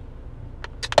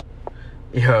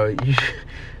 Yo,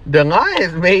 the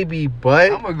Lions may be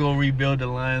but. I'm gonna go rebuild the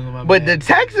Lions on my But the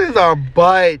Texans are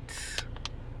butts.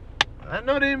 I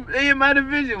know they in my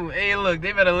division. Hey, look,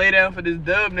 they better lay down for this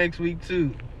dub next week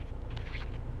too.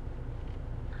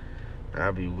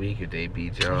 I'd be weak if they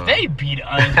beat y'all. If they beat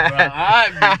us, bro,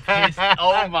 I'd be pissed.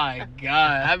 Oh my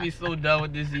God, I'd be so done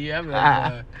with this year. I'd be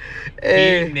like,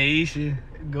 beat nation,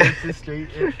 go to straight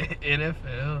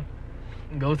NFL,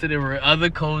 go to the other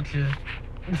culture.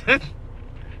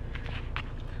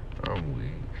 I'm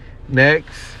weak.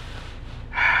 Next,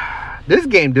 this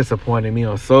game disappointed me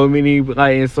on in so many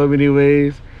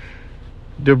ways.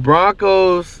 The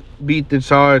Broncos beat the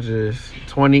Chargers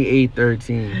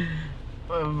 28-13.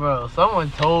 Bro,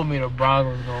 someone told me the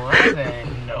Broncos gonna win. I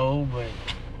said no, but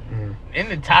in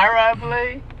the Tyrod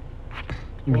play,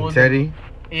 You mean Teddy?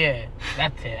 Yeah,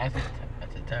 that's it.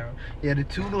 That's a Tyrod. Yeah, the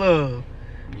two glove.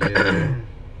 Yeah,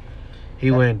 he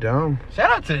went dumb.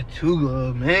 Shout out to the two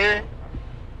glove, man.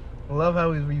 I love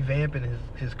how he's revamping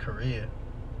his career.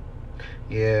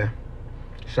 Yeah,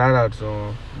 shout out to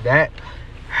him.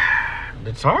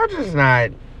 The Chargers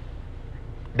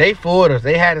they fooled us.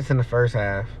 They had us in the first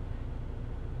half.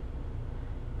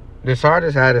 The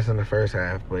Chargers had us in the first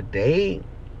half, but they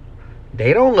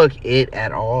don't look it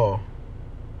at all.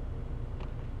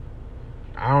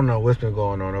 I don't know what's been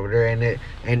going on over there,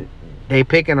 and they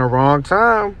picking the wrong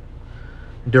time.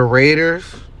 The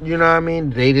Raiders, you know what I mean?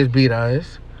 They just beat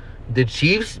us. The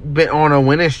Chiefs been on a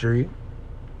winning streak.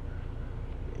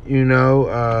 You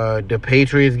know, the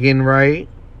Patriots getting right.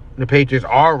 The Patriots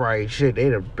are right. Shit, they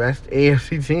the best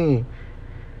AFC team.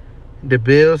 The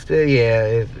Bills still,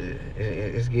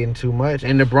 it's getting too much.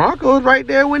 And the Broncos right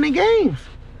there winning games.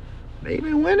 They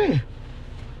been winning.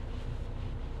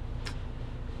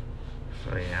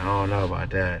 So, yeah, I don't know about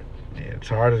that. Yeah,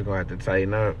 Chargers gonna have to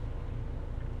tighten up.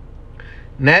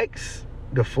 Next,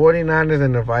 the 49ers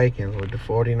and the Vikings, with the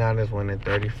 49ers winning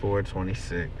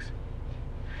 34-26.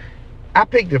 I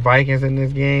picked the Vikings in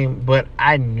this game, but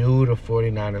I knew the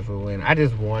 49ers would win. I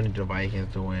just wanted the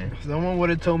Vikings to win. If someone would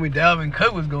have told me Dalvin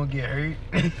Cook was going to get hurt,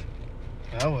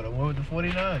 I would have went with the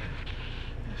 49ers.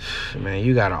 Man,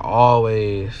 you gotta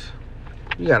always.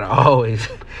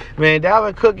 Man,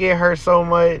 Dalvin Cook get hurt so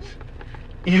much.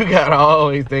 You gotta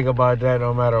always think about that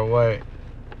no matter what.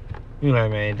 You know,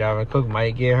 man, Dalvin Cook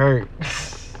might get hurt.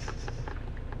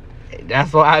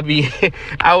 That's why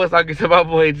I was talking to my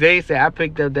boy Jason. I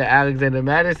picked up the Alexander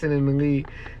Madison in the league.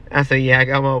 I said, yeah, I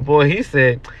got my boy. He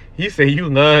said you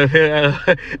love him.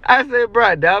 I said,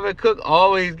 bro, Dalvin Cook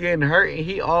always getting hurt, and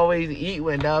he always eat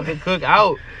when Dalvin Cook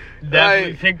out.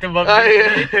 Definitely picked him up.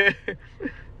 I'm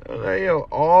like, yo,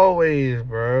 always,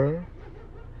 bro.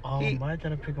 Oh, I might try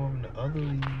to pick him up in the other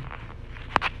league.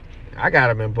 I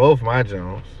got him in both my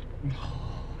Jones.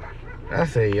 I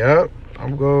say, yup,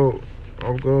 I'm going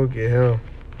get him.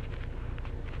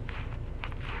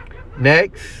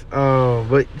 Next,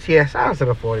 but yeah, shout out to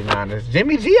the 49ers.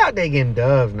 Jimmy G out there getting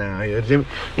dubs now.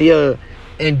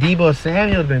 And Deebo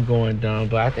Samuel's been going down,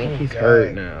 but I think he's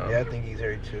hurt now. Yeah, I think he's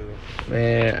hurt too.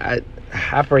 Man,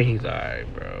 I pray he's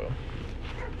alright, bro.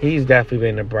 He's definitely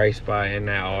been a bright spot in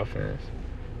that offense.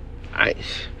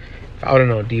 If I would have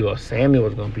known Deebo Samuel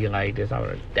was gonna be like this, I would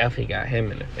have definitely got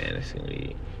him in the fantasy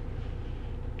league.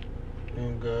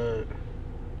 I'm good.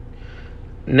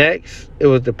 Next, it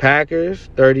was the Packers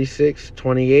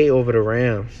 36-28 over the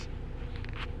Rams.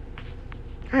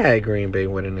 I had Green Bay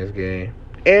winning this game.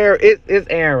 It's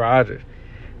Aaron Rodgers.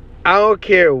 I don't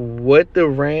care what the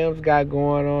Rams got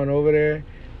going on over there.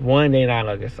 One, they not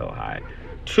looking so high.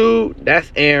 Two,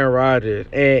 that's Aaron Rodgers.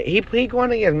 And he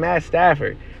going against Matt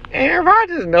Stafford. Aaron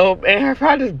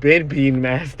Rodgers been beating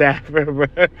Matt Stafford,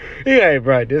 bro. He like,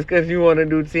 bro, just because you want a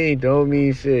new team don't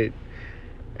mean shit.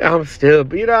 I'm still,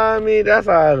 you know what I mean? That's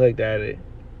how I looked at it.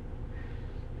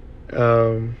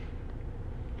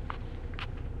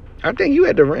 I think you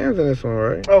had the Rams in this one,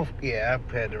 right? Oh, yeah,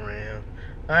 I had the Rams.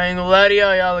 I ain't gonna lie to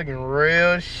y'all. Y'all looking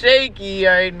real shaky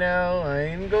right now. I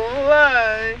ain't gonna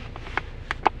lie.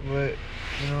 But,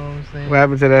 you know what I'm saying? What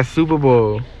happened to that Super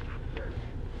Bowl?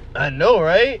 I know,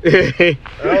 right? I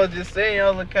was just saying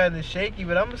y'all look kind of shaky,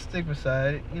 but I'm gonna stick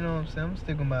beside it. You know what I'm saying? I'm gonna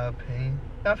stick with my opinion.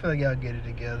 I feel like y'all get it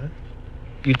together.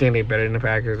 You think they better than the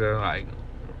Packers or like?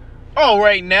 Oh,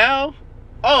 right now?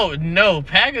 Oh no,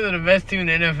 Packers are the best team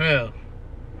in the NFL.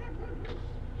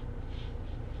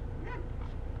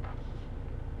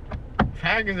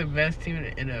 Packers are the best team in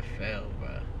the NFL,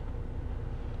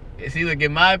 bro. See, look,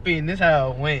 in my opinion, this is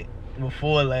how it went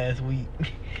before last week.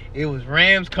 It was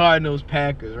Rams, Cardinals,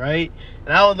 Packers, right?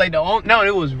 And I was like,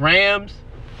 it was Rams,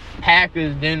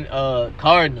 Packers, then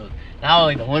Cardinals. And I was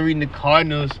like, the only reason the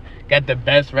Cardinals got the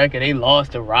best record, they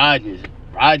lost to Rodgers.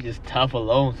 Rodgers tough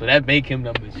alone, so that make him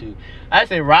number 2. I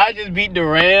said Rodgers beat the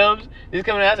Rams. I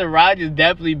said Rodgers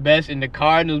definitely best, and the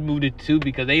Cardinals moved to 2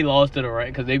 because they lost to the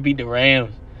Rams, because they beat the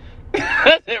Rams.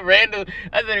 I said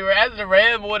as the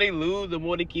Rams, the more they lose, the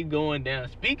more they keep going down.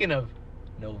 Speaking of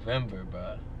November,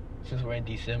 bro, since we're in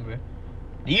December,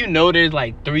 do you know there's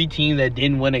like 3 teams that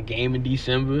didn't win a game in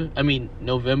December? I mean,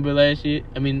 November last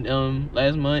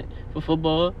month for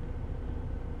football.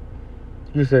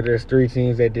 You said there's 3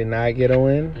 teams that did not get a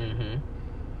win?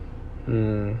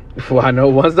 Mm-hmm. Well, I know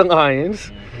one's the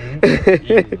Lions.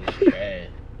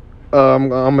 Mm-hmm. I'm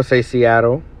going to say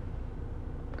Seattle.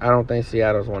 I don't think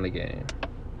Seattle's won a game.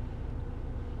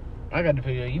 I got the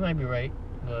video. You might be right,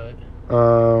 but...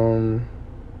 And...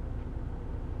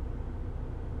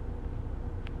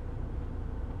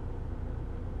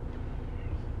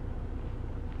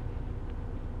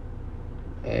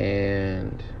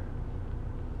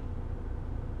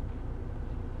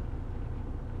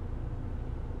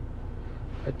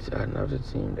 another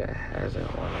team that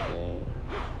hasn't won a game.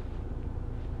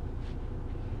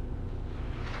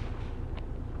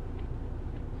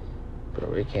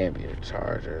 Bro, it can't be the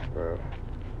Chargers, bro.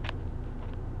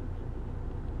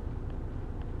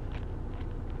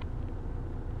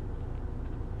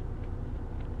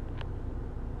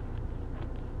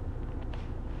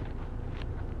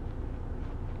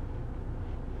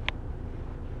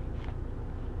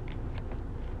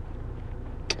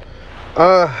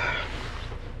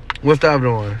 What's the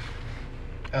other one?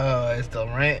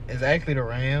 It's actually the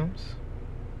Rams.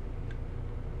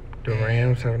 The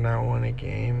Rams have not won a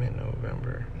game in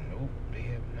November. Nope, they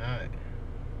have not.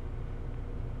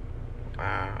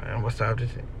 Wow. And what's the other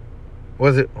team?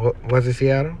 Was it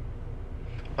Seattle?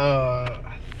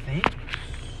 I think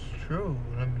it's true.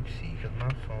 Let me see. because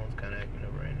my phone's kind of acting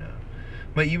up right now.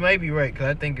 But you might be right, because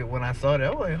I think when I saw that,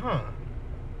 I was like, huh,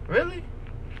 really?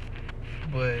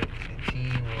 But the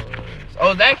team was...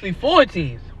 Oh, it's actually 4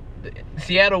 teams.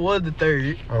 Seattle was the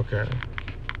 3rd. Okay.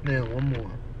 Then one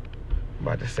more. I'm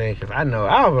about to say, because I know,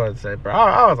 I was about to say, bro,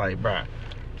 I was like, bro,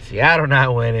 Seattle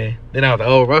not winning. Then I was like,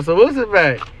 oh, Russell Wilson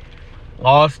back.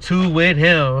 Lost 2 with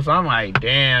him. So I'm like,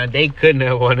 damn, they couldn't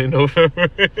have won in November.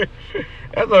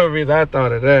 That's the only reason I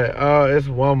thought of that. Oh, it's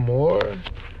one more?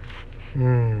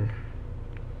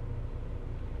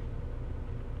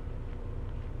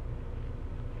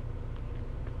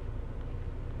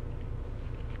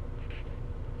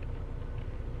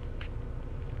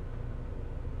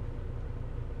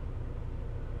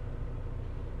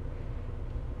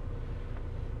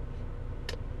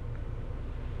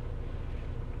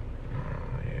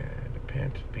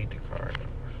 Panthers beat the Cardinals,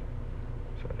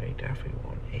 so they definitely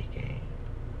won a game.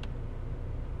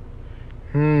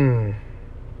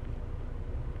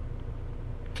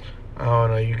 I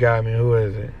don't know. You got me. Who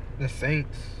is it? The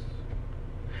Saints.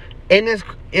 And this,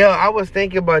 I was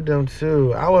thinking about them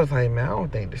too. I was like, man, I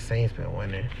don't think the Saints been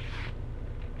winning.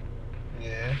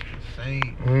 Yeah, the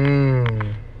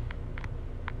Saints.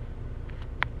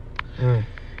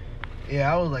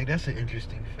 Yeah, I was like, that's an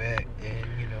interesting fact, and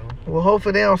you know. Well,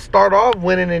 hopefully they don't start off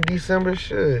winning in December.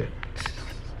 Shit.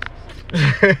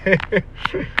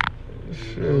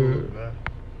 Shoot.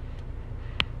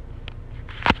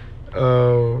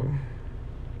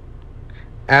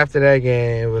 After that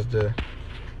game, it was the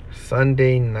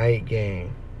Sunday night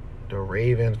game, the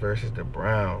Ravens versus the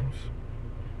Browns,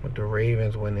 with the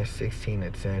Ravens winning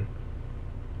 16-10.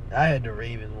 I had the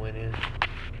Ravens winning.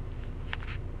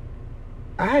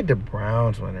 I had the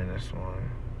Browns winning this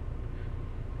one.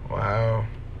 Wow.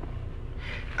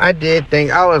 I did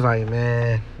think, I was like,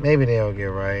 man, maybe they'll get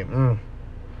right.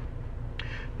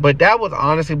 But that was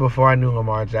honestly before I knew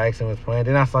Lamar Jackson was playing.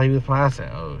 Then I saw he was playing. I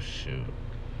said, oh, shoot.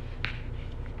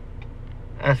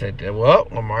 I said, well,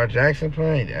 Lamar Jackson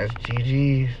playing. That's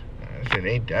GG's. I said,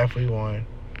 they definitely won.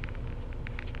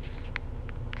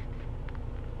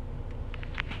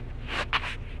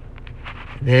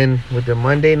 Then with the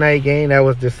Monday night game, that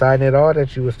was deciding it all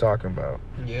that you was talking about.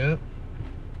 Yep.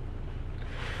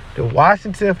 The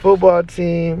Washington football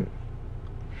team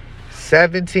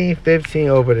 17-15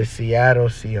 over the Seattle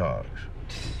Seahawks.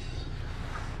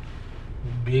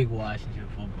 Big Washington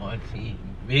football team.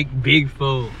 Big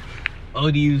foe.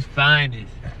 ODU's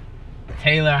finest.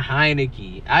 Taylor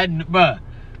Heineke.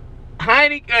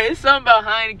 Heineke, it's something about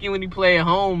Heineke when he play at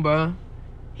home, bro.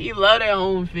 He love that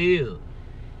home field.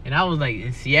 And I was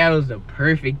like, Seattle's the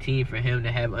perfect team for him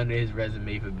to have under his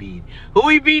resume for beating. Who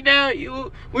he beat now? We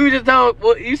were just talking.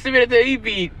 Well, you submitted that he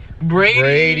beat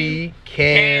Brady,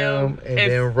 Cam, and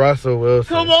then Russell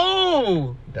Wilson. Come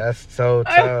on. That's so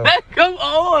tough. Come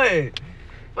on.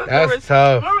 That's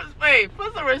tough.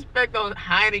 Put some respect on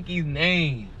Heineke's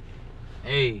name.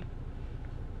 Hey,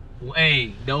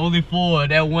 the only 4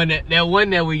 that won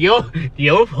that with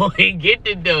your foe ain't get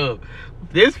the dub.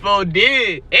 This foe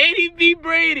did. And he beat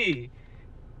Brady.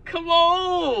 Come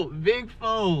on. Big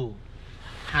foe.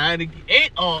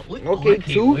 Heineke. Okay,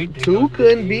 two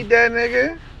couldn't beat that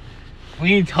nigga.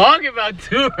 We ain't talking about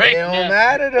 2 right now. It don't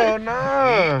matter though,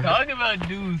 nah. We ain't talking about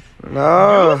Deuce.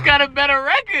 No. Deuce got a better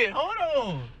record. Hold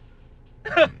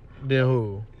on. Then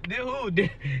who?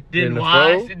 Then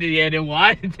Washington. Yeah, then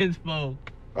Washington's foe.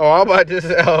 Oh, I'm about to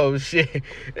say, oh, shit.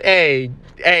 Hey,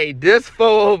 this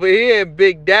foe over here,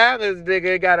 Big Dallas,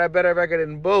 nigga, got a better record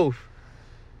than both.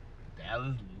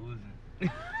 Dallas losing.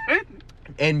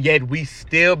 And yet we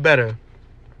still better.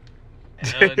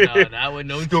 Hell no, not with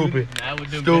no Stupid.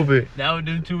 Stupid. Not with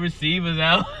them 2 receivers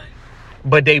out.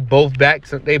 But they both back.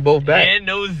 And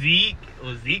no Zeke.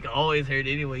 Well, Zeke always hurt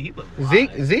anyway. He looked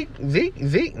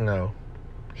Zeke, no.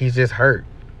 He's just hurt.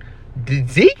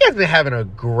 Zeke has been having a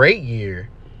great year.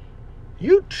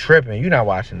 You tripping. You not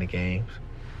watching the games.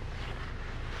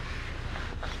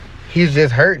 He's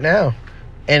just hurt now.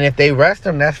 And if they rest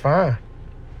him, that's fine.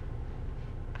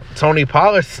 Tony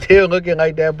Pollard's still looking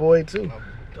like that boy, too.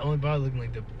 Tony Pollard looking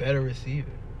like the better receiver.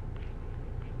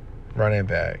 Running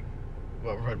back.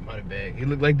 Well, running back. He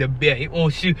looked like the best. Oh,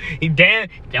 shoot. He damn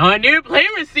near play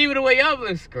receiver the way y'all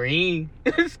look. Screen.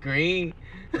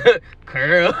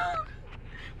 Curl.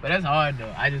 But that's hard,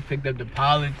 though. I just picked up the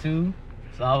Pollard, too.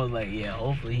 So I was like, yeah,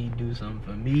 hopefully he do something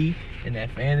for me in that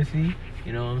fantasy.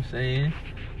 You know what I'm saying?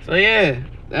 So, yeah,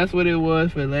 that's what it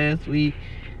was for last week.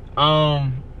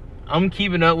 I'm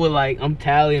keeping up with, I'm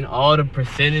tallying all the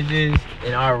percentages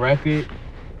in our record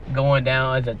going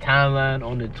down as a timeline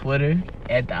on the Twitter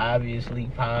at the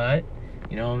Obviously Pod.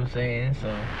 You know what I'm saying?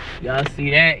 So y'all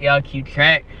see that? Y'all keep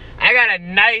track. I got a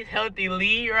nice healthy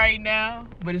lead right now,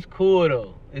 but it's cool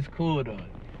though. It's cool though.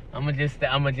 I'ma just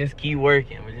keep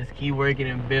working. I'ma just keep working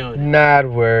and building. Not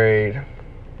worried.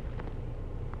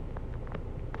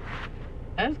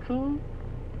 That's cool.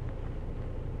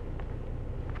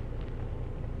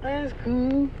 That's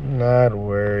cool. Not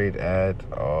worried at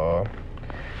all.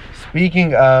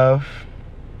 Speaking of,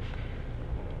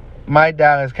 my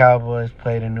Dallas Cowboys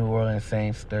play the New Orleans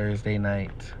Saints Thursday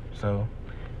night. So,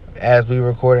 as we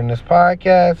recording this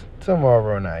podcast,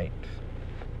 tomorrow night.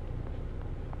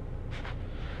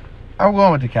 I'm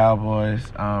going with the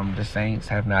Cowboys. The Saints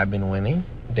have not been winning.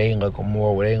 They look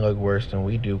worse than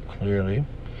we do, clearly.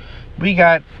 We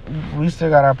still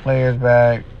got our players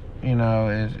back. You know,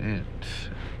 it's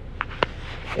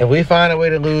if we find a way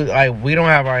to lose, like, we don't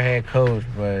have our head coach,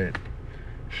 but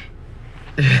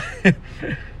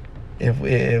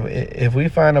if we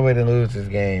find a way to lose this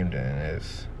game, then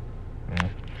it's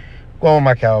going with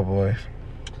my Cowboys.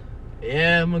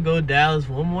 Yeah, I'm gonna go Dallas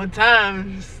one more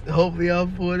time. Hopefully y'all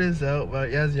pull this out.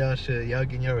 But yes, y'all should. Y'all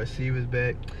getting your receivers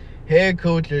back. Head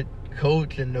coach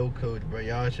and no coach, bro.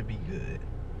 Y'all should be good.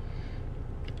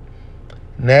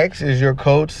 Next is your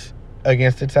Colts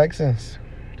against the Texans.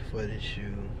 For the shoe.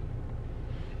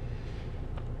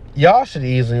 Y'all should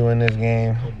easily win this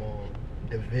game. Come on.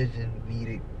 Division beat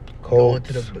it.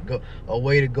 Colts. A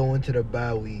way to go into the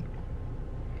bye week.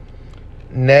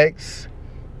 Next,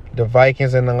 the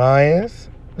Vikings and the Lions.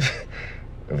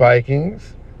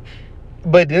 Vikings.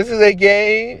 But this is a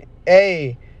game.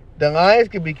 Hey, the Lions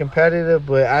could be competitive,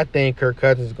 but I think Kirk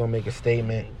Cousins is going to make a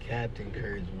statement. Captain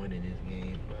Kirk's winning this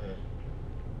game, bro.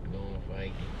 Going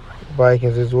Vikings.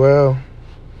 Vikings as well.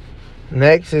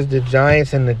 Next is the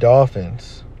Giants and the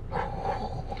Dolphins.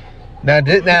 Now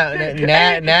it's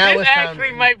actually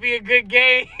time. might be a good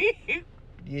game.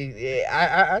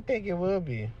 Yeah, I think it will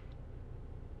be.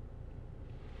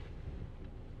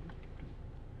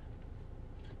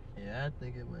 Yeah, I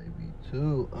think it might be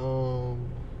too.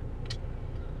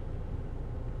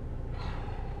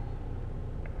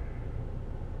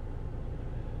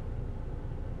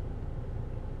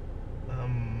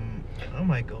 I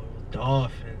might go with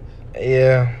Dolphins.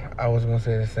 Yeah, I was gonna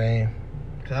say the same.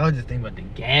 Cause I was just thinking about the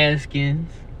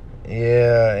Gaskins.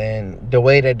 Yeah, and the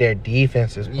way that their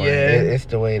defense is playing. Yeah. It's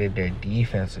the way that their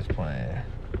defense is playing.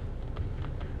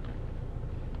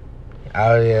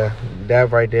 Oh yeah,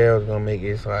 that right there was gonna make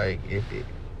it like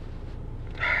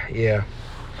yeah.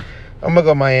 I'm gonna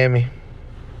go Miami.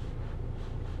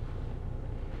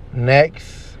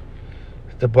 Next,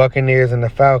 the Buccaneers and the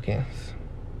Falcons.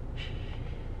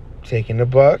 Taking the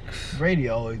Bucks. Brady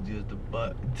always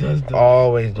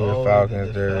Always do the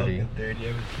Falcons dirty. Falcons dirty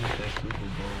ever since that Super Bowl,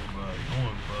 bro.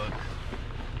 Going Bucks.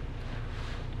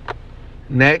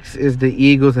 Next is the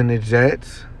Eagles and the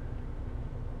Jets.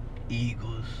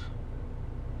 Eagles.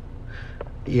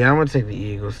 Yeah, I'm gonna take the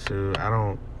Eagles too.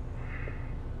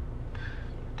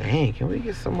 Dang, can we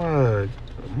get some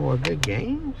more good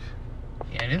games?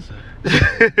 Yeah, this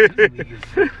league is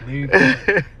clear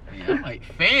cut. Yeah, I might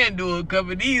FanDuel a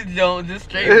couple of these Jones just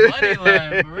straight money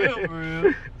line, for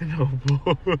real. No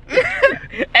bull.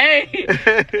 Hey,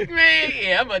 man,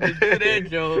 yeah, I'm about to do that,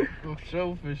 Joe. For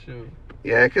sure.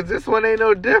 Yeah, because this one ain't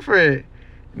no different.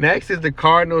 Next is the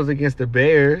Cardinals against the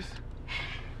Bears.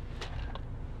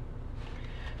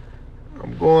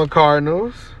 I'm going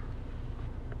Cardinals.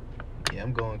 Yeah,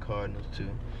 I'm going Cardinals, too.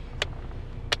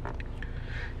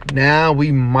 Now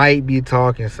we might be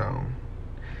talking some.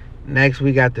 Next,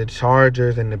 we got the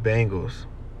Chargers and the Bengals.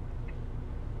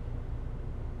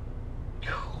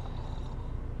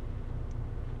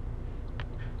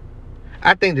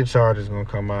 I think the Chargers gonna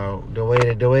come out the way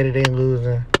that they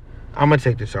losing. I'm gonna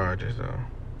take the Chargers though.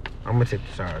 I'm gonna take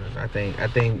the Chargers. I think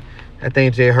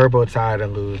Jay Herbo tired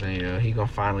of losing. You know, he gonna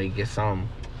finally get something.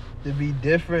 To be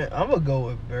different, I'm gonna go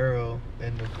with Burrow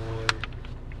and the boys.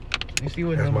 You see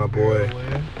what That's number my boy. Burrow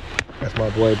wear? That's my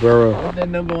boy Burrow. What's that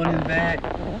number on his back?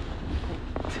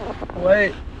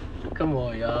 What? Come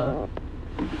on, y'all.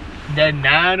 That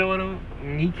 9 on him,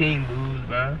 he can't lose,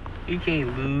 bro. He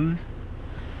can't lose.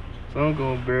 So I'm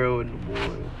going Burrow and the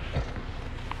boys.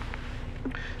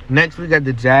 Next, we got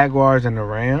the Jaguars and the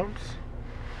Rams.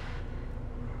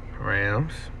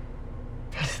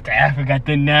 Stafford got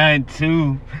the 9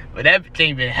 too, but that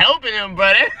ain't been helping him, bro.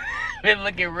 That been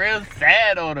looking real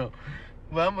sad on him.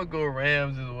 But I'm gonna go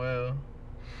Rams as well.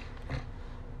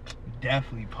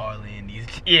 Definitely parlaying these.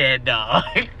 Yeah, dog.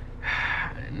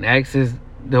 Next is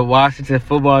the Washington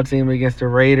football team against the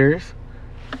Raiders.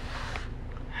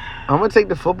 I'm gonna take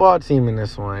the football team in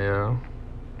this one, yo.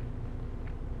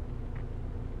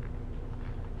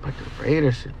 But the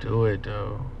Raiders should do it,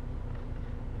 though.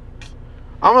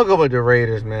 I'm going to go with the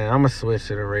Raiders, man. I'm going to switch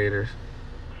to the Raiders.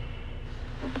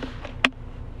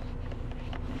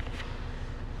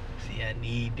 See, I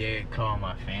need Derek Carr on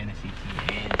my fantasy team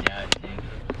and Josh Jacobs.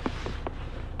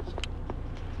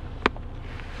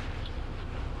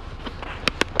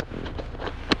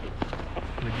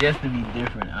 But just to be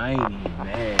different, I ain't even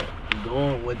mad. I'm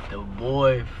going with the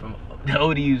boy from the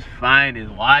ODU's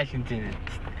finest, Washington.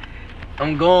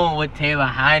 I'm going with Taylor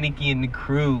Heineke and the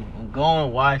crew. I'm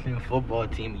going Washington football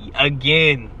team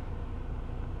again.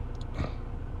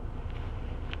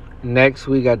 Next,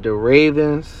 we got the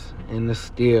Ravens and the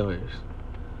Steelers.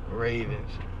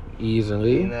 Ravens.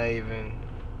 Easily. Not even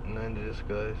none to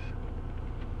discuss.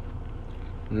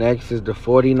 Next is the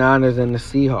 49ers and the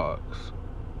Seahawks.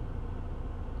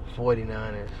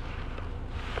 49ers.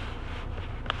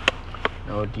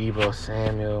 No Deebo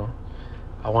Samuel.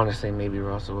 I want to say maybe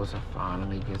Russell Wilson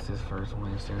finally gets his first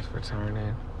win since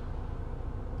returning.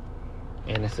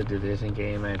 And it's a division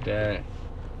game at that.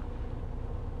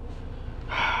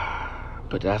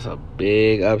 But that's a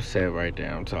big upset right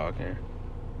there, I'm talking.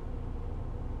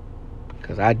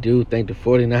 Because I do think the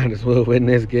 49ers will win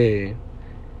this game.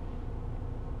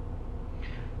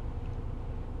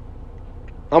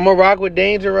 I'm going to rock with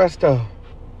Dangerous, though.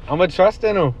 I'm going to trust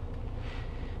in him.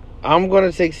 I'm going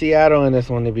to take Seattle in this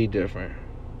one to be different.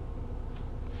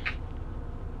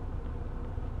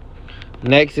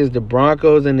 Next is the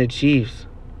Broncos and the Chiefs,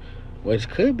 which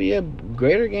could be a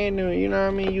greater game than, you know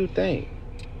what I mean, you think.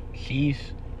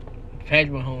 Chiefs.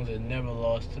 Patrick Mahomes has never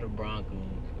lost to the Broncos.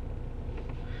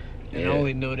 And Yeah. I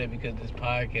only know that because this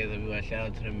podcast that we got. Shout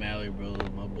out to the Mallory Bros.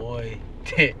 My boy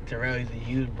Terrell is a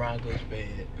huge Broncos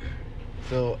fan.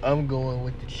 So I'm going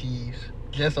with the Chiefs.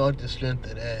 Just off the strength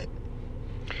of that.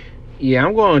 Yeah,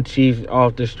 I'm going Chiefs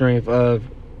off the strength of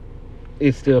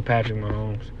it's still Patrick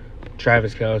Mahomes,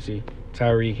 Travis Kelce,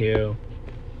 Tyreek Hill,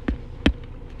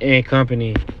 and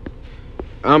company.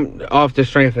 I'm off the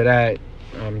strength of that.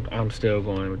 I'm still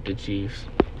going with the Chiefs.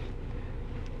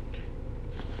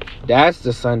 That's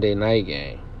the Sunday night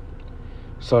game.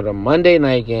 So the Monday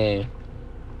night game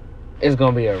is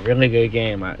gonna be a really good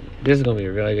game. This is gonna be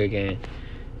a really good game.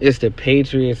 It's the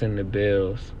Patriots and the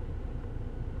Bills.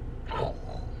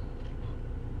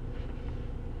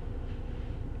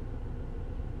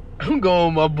 I'm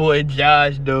going with my boy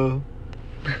Josh, though.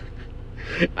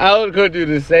 I was gonna do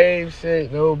the same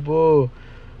shit, no bull.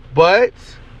 But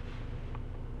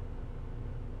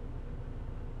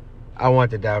I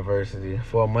want the diversity.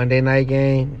 For a Monday night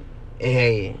game,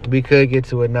 hey, we could get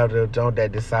to another joint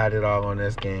that decided all on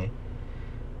this game.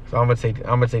 So I'm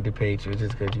gonna take the Patriots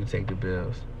just because you take the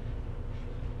Bills.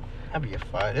 That'd be a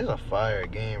fire. This is a fire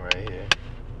game right here.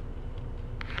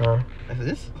 Huh?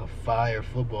 This is a fire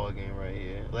football game right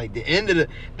here. Like the end of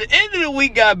the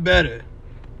week got better.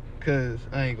 Cause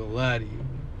I ain't gonna lie to you.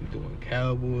 We're doing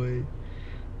Cowboys,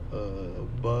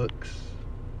 Bucks,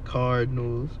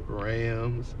 Cardinals,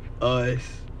 Rams,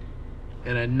 us,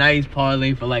 and a nice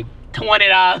parlay for like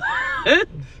 $20.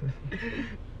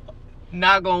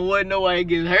 Knock on wood, nobody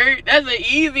gets hurt. That's an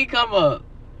easy come up.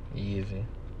 Easy.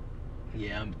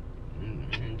 Yeah, I'm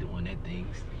doing that thing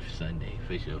Sunday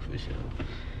for sure.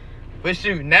 But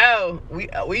shoot, now we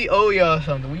owe y'all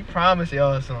something. We promised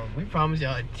y'all something. We promised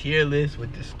y'all a tier list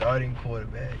with the starting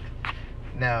quarterback.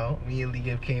 Now, me and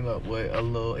Lee came up with a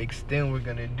little extent we're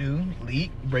gonna do.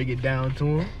 Lee, break it down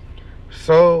to him.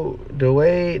 So the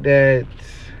way that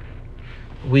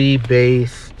we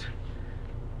based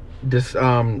this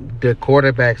the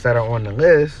quarterbacks that are on the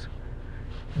list,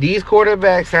 these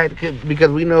quarterbacks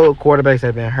because we know quarterbacks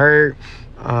have been hurt,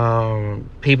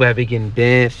 people have been getting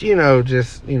benched,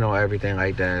 just everything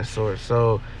like that.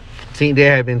 So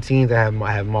there have been teams that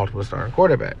have multiple starting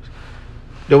quarterbacks.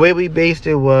 The way we based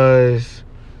it was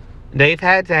they've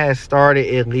had to have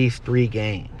started at least 3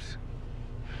 games.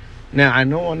 Now I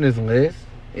know on this list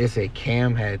it said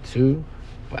Cam had 2,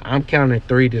 but I'm counting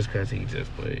 3 just because he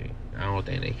just played. I don't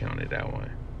think they counted that one.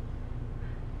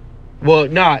 Well,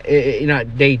 no,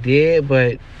 they did,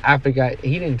 but I forgot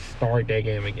he didn't start that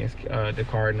game against the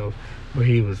Cardinals, but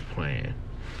he was playing.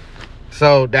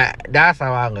 So that's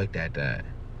how I looked at that.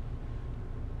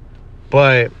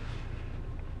 But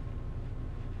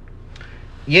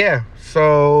yeah,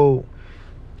 so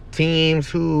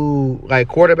teams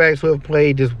quarterbacks who have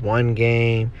played just 1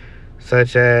 game,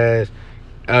 such as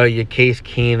your Case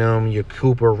Keenum, your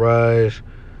Cooper Rush,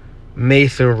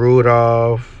 Mason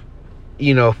Rudolph,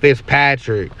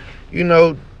 Fitzpatrick,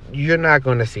 you're not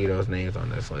going to see those names on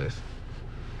this list.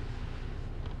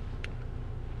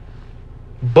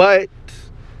 But,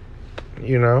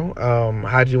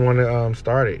 how'd you want to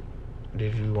start it?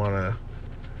 did you want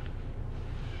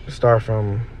to start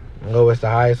from lowest to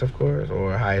highest, of course,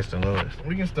 or highest to lowest?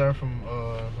 We can start from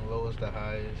lowest to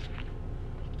highest.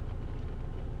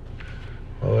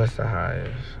 Lowest to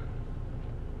highest.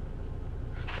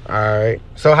 All right.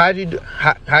 So how'd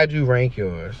you rank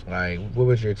yours? Like, what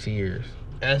was your tiers?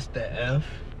 S to F.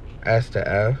 S to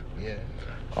F. Yeah.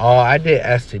 Oh, I did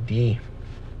S to D.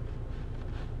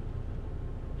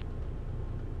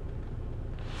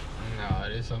 No,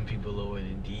 there's some people lower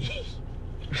than D.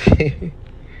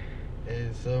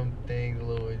 There's some things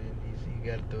lower than D, so you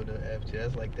gotta throw the F to.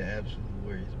 That's like the absolute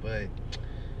worst. But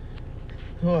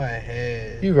who I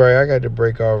had? You right. I got the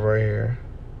break off right here.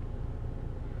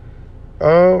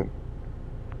 I'm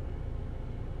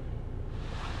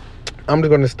just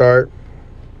gonna start.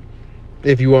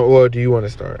 If you want, well, do you want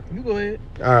to start? You go ahead.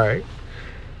 All right.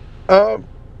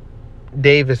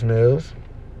 Davis Mills.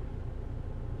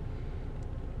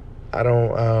 I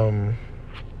don't.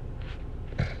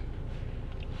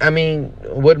 I mean,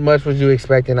 what much was you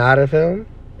expecting out of him?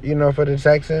 You know, for the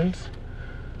Texans.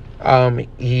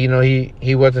 He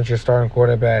wasn't your starting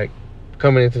quarterback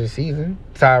coming into the season.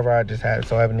 Tyrod just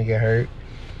so happened to get hurt.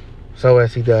 So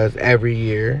as he does every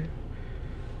year.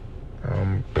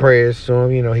 Prayers to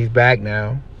him. You know, he's back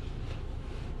now.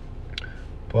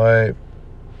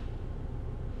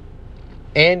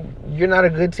 And you're not a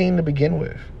good team to begin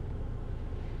with.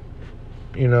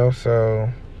 You know, so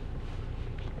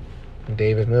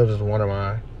Davis Mills is one of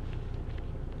mine.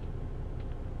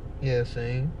 Yeah,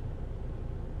 same.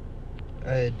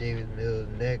 I had Davis Mills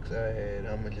next.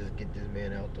 I'm going to just get this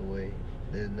man out the way.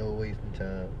 There's no wasting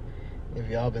time. If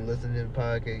y'all been listening to the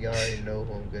podcast, y'all already know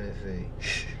who I'm going to say.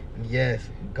 Yes,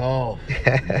 Goff.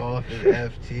 Goff is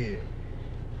F tier.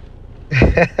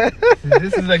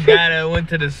 This is a guy that went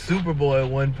to the Super Bowl at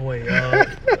one point, y'all.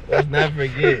 Let's not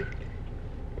forget.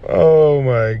 Oh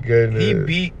my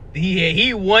goodness.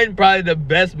 He won probably the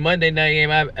best Monday night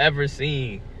game I've ever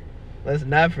seen. Let's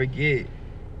not forget.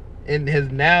 And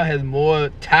has more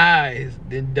ties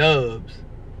than dubs.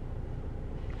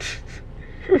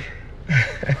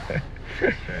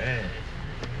 Trash.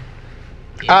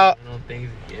 I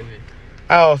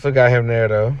also got him there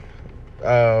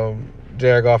though.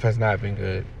 Jared Goff has not been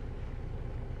good.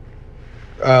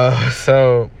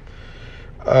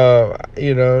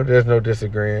 There's no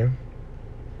disagreeing.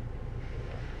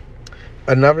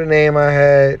 Another name I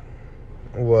had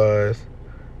was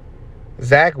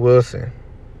Zach Wilson.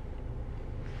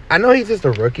 I know he's just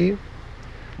a rookie,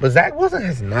 but Zach Wilson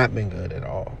has not been good at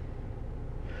all.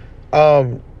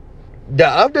 The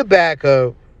other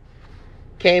backup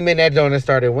came in that zone and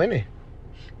started winning.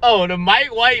 Oh, the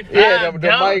Mike White 5. Yeah,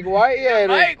 the Mike White. Yeah, the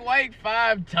Mike White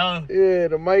 5 tough. Yeah,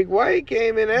 the Mike White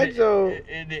came in that zone.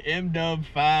 And the M-Dub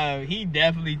 5, he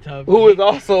definitely tough. Who is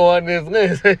also on this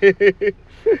list.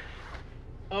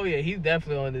 Oh, yeah, he's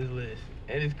definitely on this list.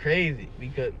 And it's crazy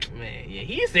because, man, yeah,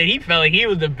 he said he felt like he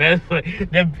was the best player.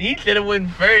 He should have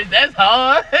went first. That's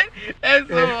hard. That's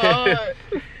so hard.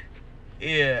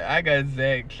 Yeah, I got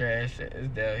Zach trash. It's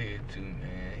down here, too,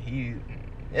 man.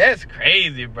 That's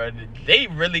crazy, brother. They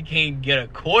really can't get a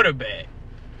quarterback.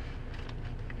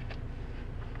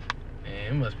 Man,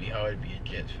 it must be hard to be a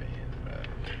Jets fan, bro.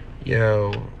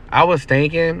 Yo, I was just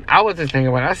thinking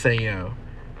about it. I say, yo,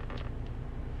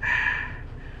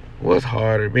 what's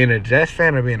harder, being a Jets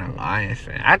fan or being a Lions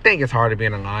fan? I think it's harder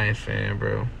being a Lions fan,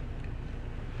 bro.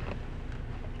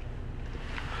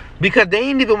 Because they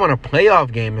ain't even won a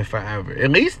playoff game in forever. At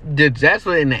least the Jets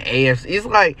were in the AFC. It's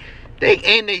like,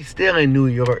 they still in New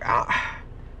York.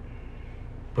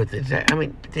 But the Jets,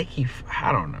 they keep,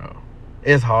 I don't know.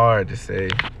 It's hard to say.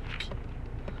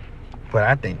 But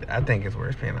I think it's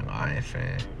worse being a Lions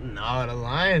fan. No, the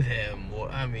Lions had more.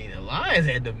 The Lions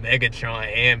had the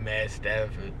Megatron and Matt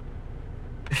Stafford.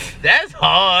 That's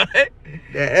hard.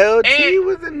 The LT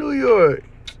was in New York.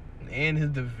 And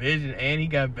his division. And he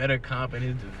got better comp in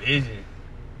his division.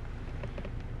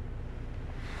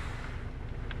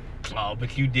 Oh,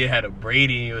 but you did have a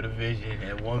Brady in your division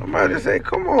at one point. I'm about to say,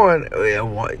 come on.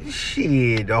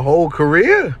 Shit, the whole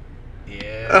career?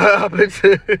 Yeah. Who's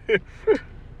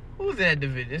in that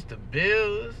division? It's the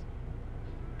Bills,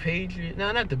 Patriots.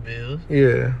 No, not the Bills.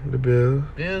 Yeah, the Bills.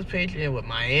 Bills, Patriots, and what,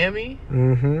 Miami?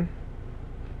 Mm-hmm.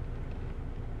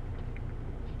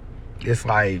 It's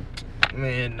like...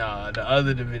 Man, nah, the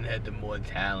other division had the more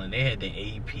talent. They had the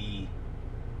AP,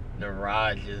 the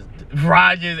Rodgers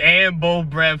and both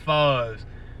Brett Favre's.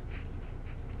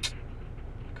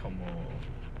 Come on.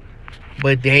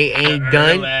 But they ain't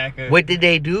done. What did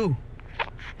they do?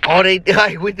 What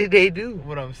did they do?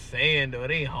 What I'm saying, though,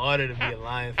 it ain't harder to be a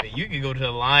Lions fan. You can go to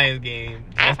the Lions game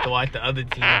just to watch the other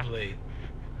team play.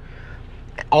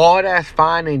 all that's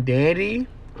fine and dandy,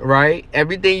 right?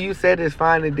 Everything you said is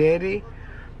fine and dandy,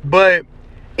 but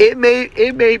it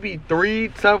may be 3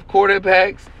 tough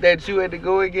quarterbacks that you had to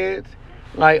go against,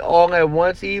 like all at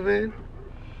once even.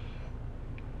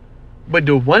 But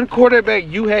the one quarterback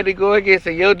you had to go against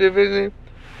in your division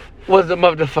was the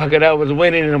motherfucker that was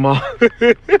winning them all.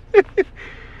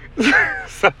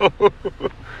 So,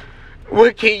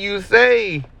 what can you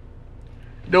say?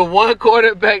 The one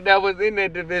quarterback that was in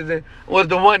that division was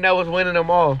the one that was winning them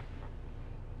all.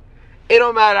 It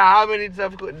don't matter how many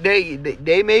tough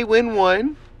they may win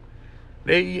one.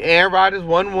 Aaron Rodgers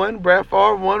won one, Brett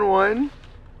Favre won one,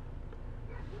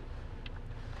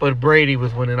 but Brady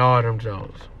was winning all them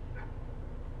Jones.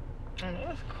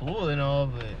 That's cool and all,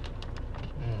 but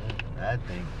I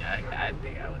think I would have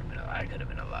been. I could have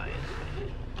been a Lions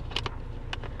fan.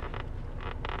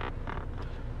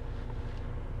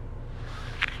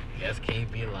 Guess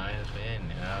can't be a Lions fan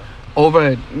now.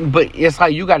 But it's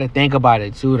like you got to think about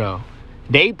it too, though.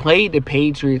 They played the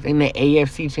Patriots in the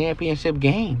AFC Championship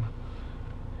game,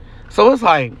 so it's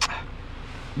like,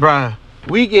 bruh,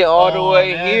 we get all the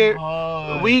way here.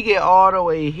 Hard. We get all the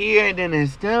way here, and then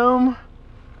it's them.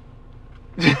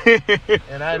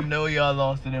 And I know y'all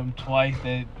lost to them twice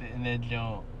in that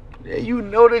jump. Yeah, you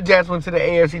know the Jets went to the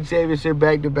AFC Championship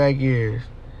back-to-back years.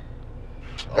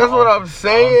 That's what I'm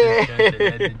saying.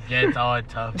 The Jets are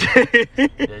tough.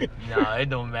 No, it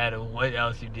don't matter what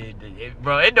else you did.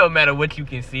 Bro, it don't matter what you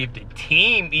can see. If the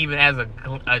team even has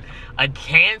a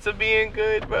chance of being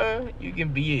good, bro, you can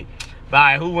be it.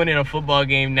 Bye. Who winning a football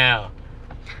game now?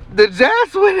 The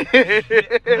Jets winning.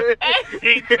 That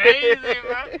shit crazy,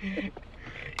 bro.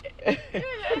 That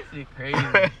shit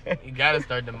crazy. You gotta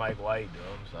start the Mike White,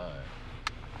 though. I'm sorry.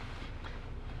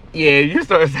 Yeah, you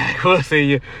start Zach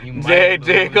Wilson,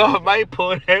 Jared Goff might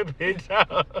pull that bitch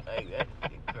out. Like, that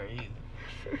shit crazy.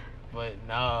 But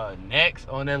nah, next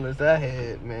on that list I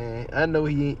had, man, I know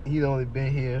he's only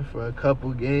been here for a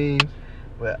couple games,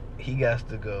 but he got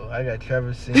to go. I got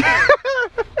Trevor Siemian.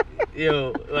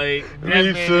 Yo, like, that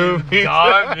man is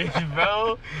garbage,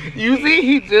 bro. You see,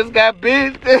 he just got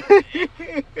benched.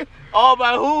 All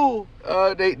by who?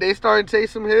 They started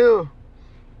Taysom Hill.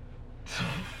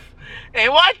 Hey,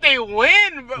 watch they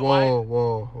win, bro.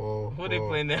 Whoa. Who they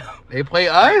play now? They play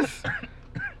us.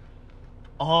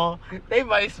 Oh, they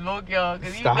might smoke y'all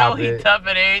because you Stop know it. he tough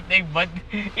at everything, but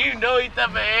you know he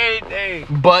tough at everything.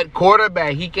 But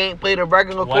quarterback, he can't play the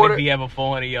regular What quarter. if he have a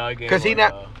 400-yard game? Because he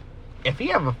not. If he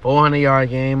have a 400-yard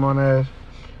game on us,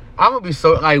 I'm gonna be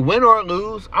so like win or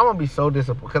lose. I'm gonna be so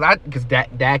disappointed because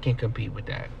Dak can compete with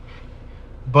that.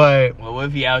 But well, what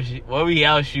if he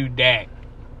outshoot Dak?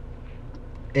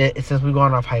 Since we're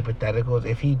going off hypotheticals,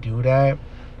 if he do that,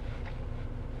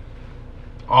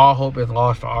 all hope is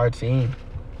lost for our team.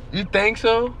 You think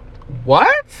so?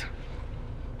 What?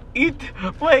 You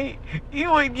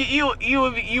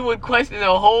would question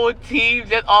the whole team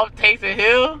just off Taysom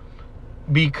Hill?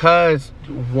 Because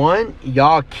one,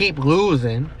 y'all keep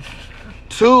losing.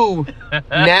 2,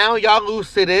 now y'all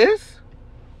lose to this.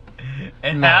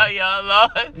 And now y'all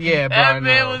lost. Yeah, bro. That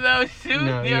man was out shooting.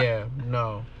 No, yeah,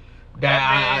 no.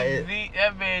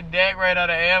 That man Dak right out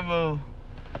of ammo.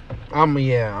 I'm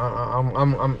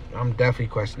definitely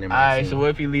questioning my Alright, team. so what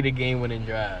if he lead a game winning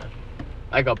drive?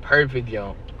 Like a perfect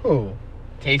jump. Who?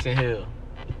 Taysom Hill.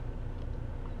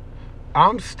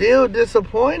 I'm still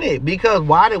disappointed because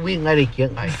why did we let it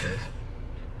get like this?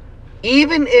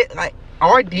 Even if like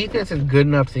our defense is good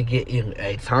enough to get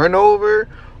a turnover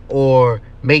or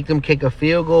make them kick a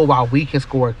field goal while we can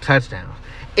score touchdowns.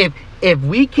 If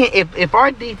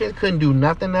our defense couldn't do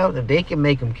nothing else, if they can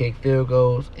make them kick field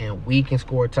goals and we can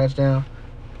score a touchdown,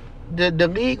 the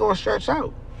league gonna stretch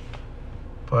out.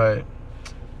 But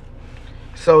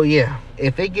so yeah,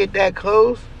 if they get that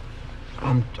close,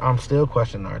 I'm still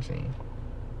questioning our team.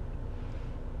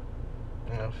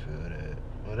 I feel that.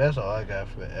 Well, that's all I got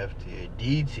for F tier.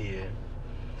 D tier.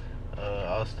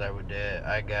 I'll start with that.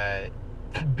 I got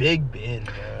Big Ben.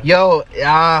 Bro. Yo,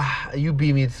 you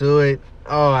beat me to it.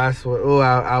 Oh, I swear. Oh,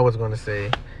 I was gonna say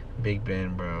Big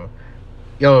Ben, bro.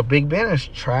 Yo, Big Ben is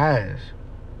trash.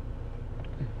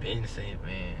 Ben said,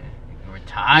 man,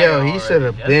 retire. Yo, he should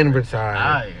have been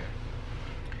retired.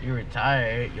 You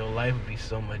retire, your life would be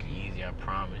so much easier. I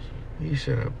promise you. He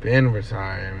should have been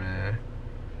retired, man.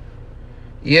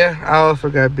 Yeah, I also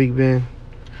got Big Ben.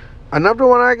 Another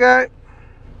one I got,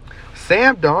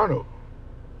 Sam Darnold.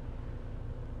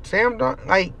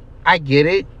 Like, I get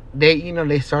it.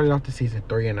 They started off the season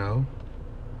 3-0.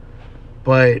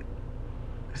 But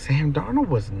Sam Darnold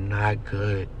was not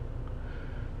good.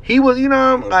 He was,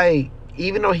 like,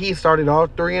 even though he started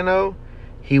off 3-0,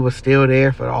 he was still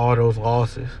there for all those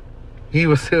losses. He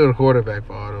was still the quarterback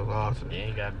for all those losses. Then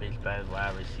he got bitched by his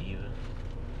wide receiver.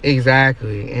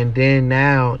 Exactly. And then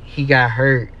now he got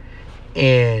hurt.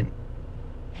 And,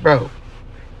 bro,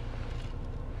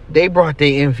 they brought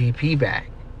their MVP back.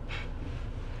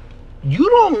 You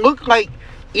don't look like,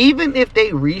 even if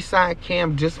they re-sign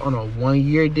Cam just on a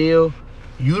 1-year deal,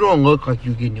 you don't look like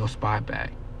you getting your spot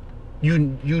back.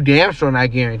 You damn sure not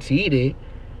guaranteed it.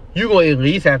 You gonna at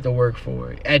least have to work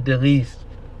for it. At the least.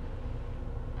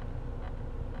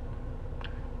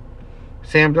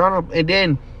 Sam Darnold, and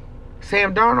then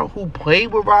Sam Darnold, who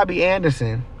played with Robbie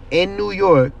Anderson in New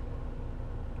York,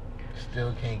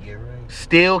 Still can't get right.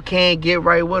 still can't get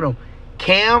right with him.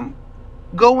 Cam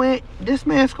go in. This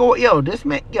man scored. This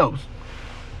man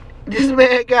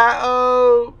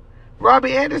got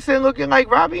Robbie Anderson looking like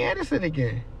Robbie Anderson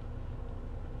again.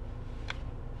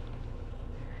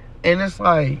 And it's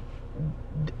like,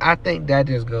 I think that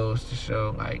just goes to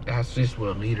show, like, that's just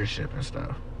with leadership and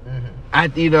stuff.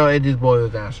 Mm-hmm. It just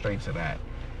boils down straight to that.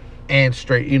 And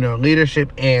straight,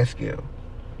 leadership and skill.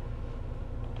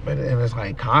 And it's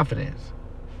like confidence.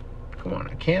 Come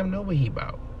on, Cam know what he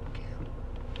about.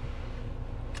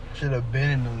 Should have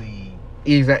been in the league.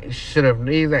 Exactly. Should have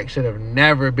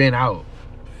never been out.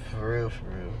 For real.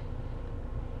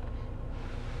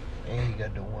 And he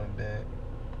got the one back.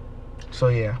 So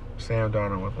yeah, Sam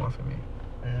Darnold was one for me.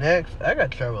 Next, I got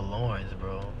Trevor Lawrence,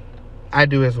 bro. I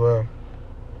do as well.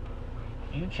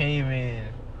 You came in.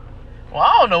 Well,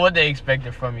 I don't know what they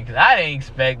expected from me because I didn't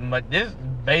expect much. This is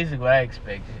basically what I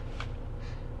expected.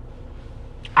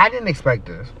 I didn't expect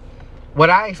this. What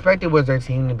I expected was their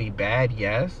team to be bad,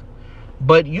 yes.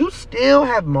 But you still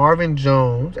have Marvin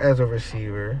Jones as a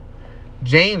receiver.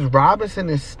 James Robinson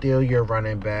is still your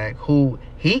running back, who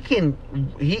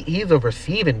he's a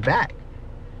receiving back.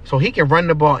 So he can run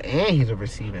the ball and he's a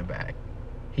receiving back.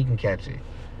 He can catch it.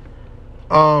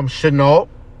 Chenault.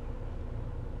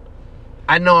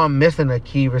 I know I'm missing a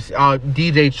key receiver.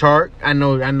 DJ Chark. I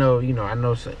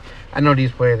know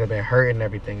these players have been hurt and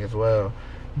everything as well.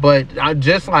 But I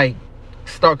just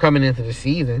start coming into the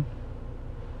season.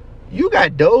 You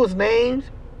got those names,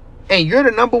 and you're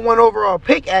the number 1 overall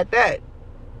pick at that.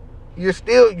 You're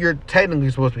technically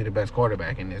supposed to be the best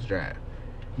quarterback in this draft.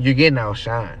 You're getting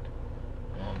outshined.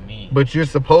 On me. But you're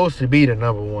supposed to be the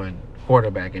number 1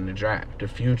 quarterback in the draft, the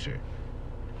future.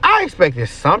 I expected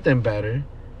something better.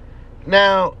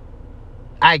 Now,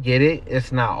 I get it.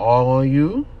 It's not all on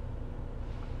you.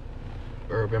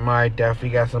 Urban Meyer definitely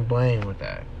got some blame with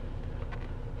that.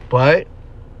 But,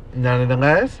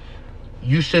 nonetheless,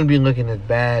 you shouldn't be looking as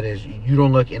bad as you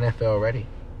don't look NFL ready.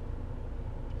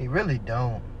 He really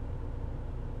don't.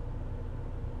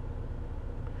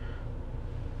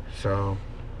 So,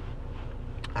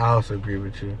 I also agree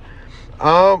with you.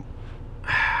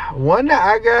 One that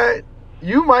I got,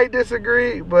 you might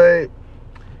disagree, but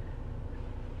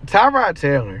Tyrod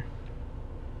Taylor.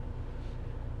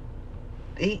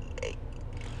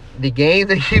 The games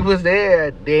that he was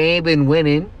there, they ain't been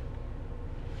winning.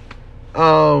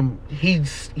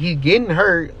 He's getting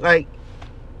hurt,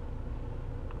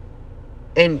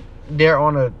 and they're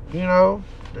on the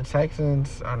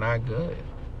Texans are not good.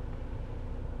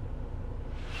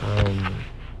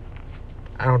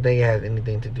 I don't think it has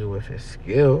anything to do with his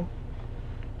skill.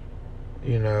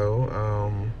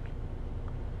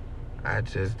 I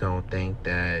just don't think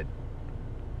that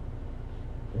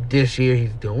this year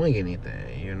he's doing anything.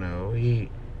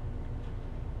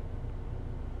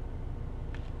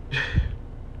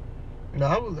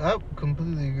 No, I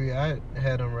completely agree. I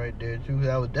had him right there too.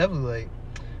 I was definitely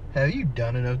have you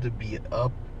done enough to be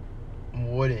up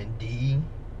more than D?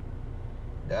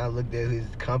 I looked at his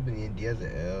company and D, I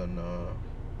said, hell no.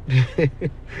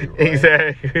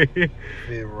 Exactly.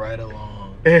 Fit right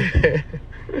along.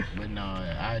 But no,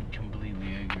 I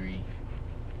completely agree.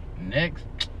 Next,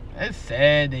 it's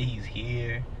sad that he's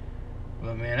here.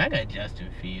 But man, I got Justin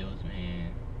Fields,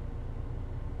 man.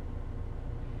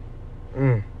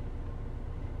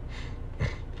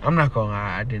 I'm not gonna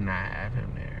lie, I did not have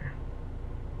him there.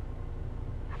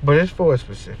 But it's for a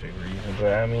specific reason.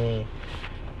 But I mean,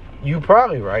 you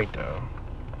probably right though.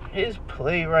 His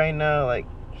play right now,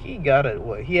 he got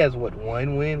he has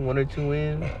 1 win, 1 or 2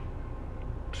 wins?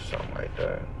 Something like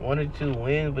that. 1 or 2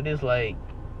 wins, but it's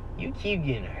you keep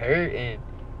getting hurt and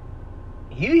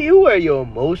you wear your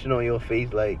emotion on your face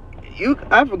I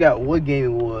forgot what game it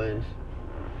was.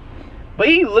 But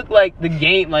he looked like the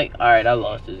game, alright, I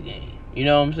lost this game. You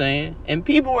know what I'm saying? And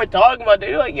people were talking about that.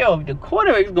 They're like, yo, the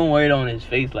quarterback's gonna wear it on his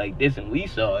face like this, and we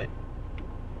saw it.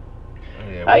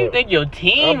 Yeah, How you think your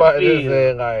team I'm about to feel?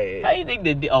 say, like, How you think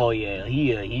that? Oh yeah,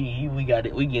 he we got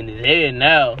it. We getting his head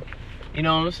now. You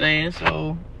know what I'm saying?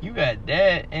 So you got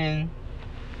that, and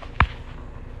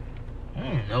I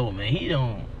don't know, man. He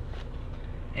don't.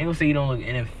 I ain't gonna say he don't look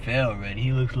NFL ready.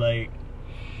 He looks like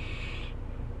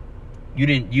you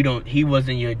don't. He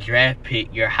wasn't your draft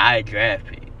pick, your high draft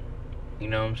pick. You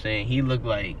know what I'm saying? He looked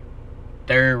like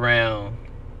 3rd round,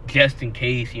 just in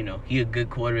case. You know, he a good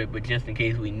quarterback, but just in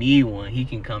case we need one, he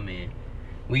can come in.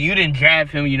 Well, you didn't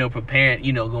draft him, you know, preparing,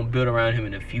 you know, gonna build around him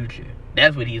in the future.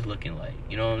 That's what he's looking like.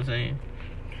 You know what I'm saying?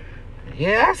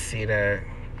 yeah, I see that.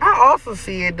 I also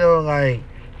see it though, like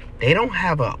they don't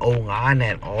have an O-line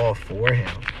at all for him.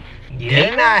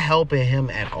 They're not helping him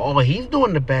at all. He's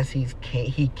doing the best he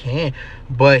can,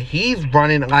 but he's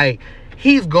running like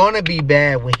he's gonna be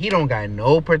bad when he don't got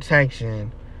no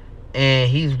protection and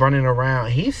he's running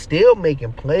around. He's still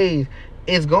making plays.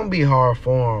 It's gonna be hard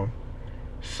for him.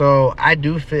 So I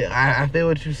do feel I feel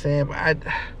what you're saying, but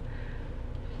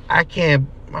I can't.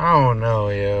 I don't know,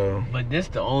 yo. But this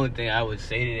the only thing I would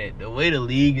say to that. The way the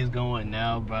league is going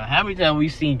now, bro. How many times we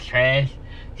seen trash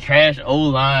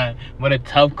O-line, but a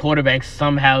tough quarterback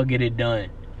somehow get it done?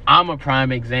 I'm a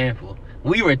prime example.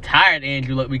 We retired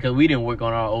Andrew Luck because we didn't work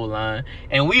on our O-line,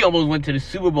 and we almost went to the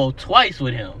Super Bowl twice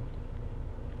with him.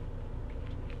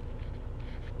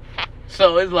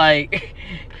 So it's like,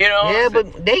 you know. Yeah,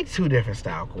 but they two different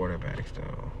style quarterbacks,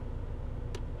 though.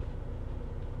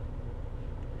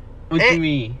 What you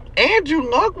mean? Andrew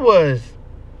Luck was.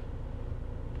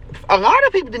 A lot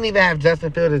of people didn't even have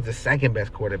Justin Fields as the 2nd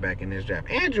best quarterback in this draft.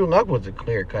 Andrew Luck was the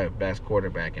clear-cut best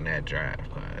quarterback in that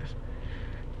draft class.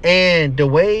 And the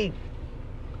way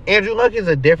Andrew Luck is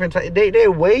a different type, they're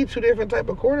way two different type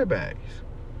of quarterbacks.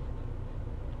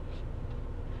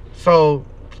 So,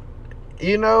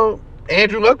 you know,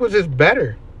 Andrew Luck was just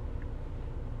better.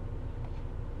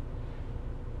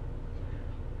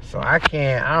 So I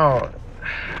don't.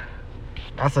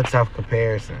 That's a tough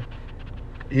comparison.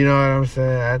 You know what I'm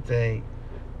saying? I think.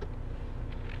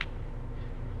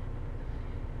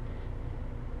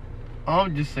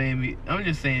 I'm just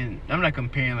saying. I'm not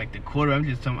comparing like the quarter.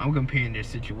 I'm comparing their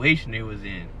situation they was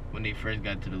in when they first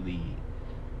got to the league.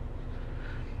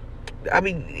 I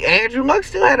mean, Andrew Luck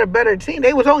still had a better team.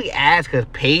 They was only asked because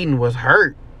Peyton was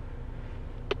hurt.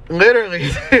 Literally,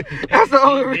 that's the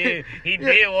only reason. He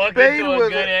did walk into a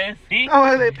good ass team.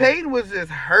 Oh, Peyton was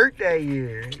just hurt that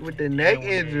year with the neck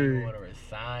injury. You want to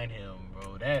resign him,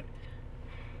 bro? That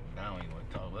I don't even want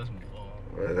to talk. Let's move on.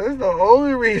 Well, that's the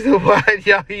only reason why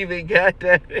y'all even got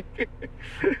that.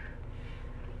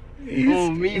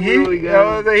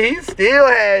 He still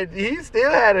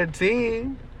had a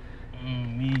team.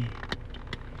 Me.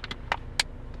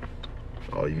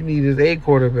 All you need is a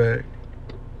quarterback.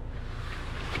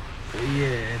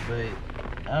 Yeah, but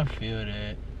I feel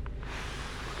that.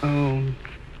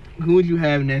 Who would you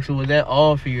have next? Or was that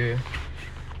all for your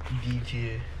D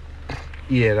tier?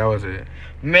 Yeah, that was it.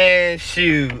 Man,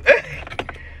 shoot.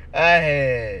 I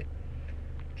had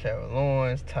Trevor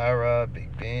Lawrence, Tyrod,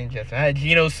 Big Ben, Justin. I had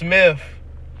Geno Smith.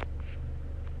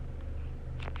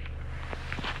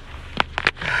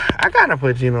 I gotta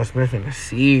put Geno Smith in the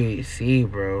C,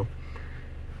 bro.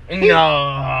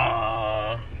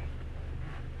 No.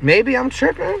 Maybe I'm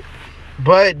tripping,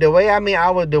 but the way I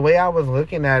was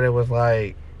looking at it was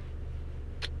like,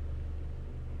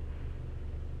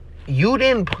 you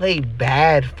didn't play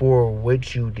bad for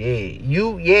what you did.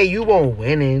 You weren't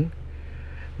winning,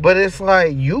 but it's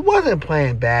like you wasn't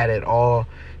playing bad at all.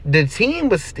 The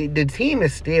team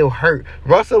is still hurt.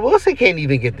 Russell Wilson can't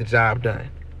even get the job done.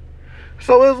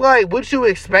 So it's like, what you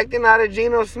expecting out of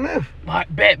Geno Smith?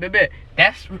 Bet.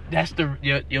 That's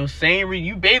your same.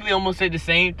 You basically almost said the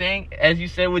same thing as you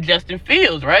said with Justin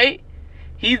Fields, right?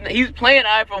 He's playing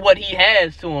out for what he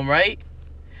has to him, right?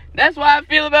 That's why I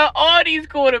feel about all these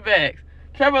quarterbacks.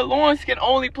 Trevor Lawrence can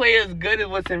only play as good as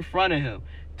what's in front of him.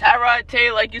 Tyrod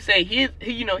Taylor, like you say, he's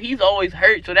always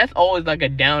hurt, so that's always like a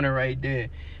downer right there.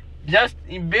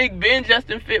 Big Ben,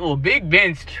 Justin Fields. Well, Big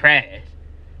Ben's trash.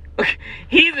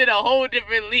 He's in a whole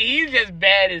different league. He's just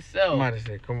bad himself. I'm about to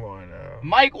say, come on,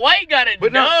 Mike White got a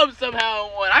dub somehow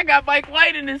in one. I got Mike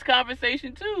White in this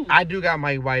conversation too. I do got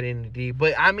Mike White in the D,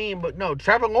 but no,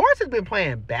 Trevor Lawrence has been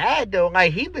playing bad though.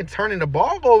 Like, he's been turning the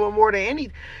ball over more than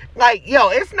any. Like,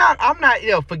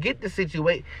 forget the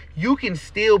situation. You can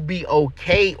still be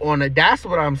okay on it. That's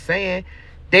what I'm saying.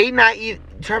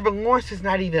 Trevor Lawrence is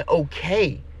not even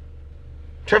okay.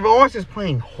 Trevor Lawrence is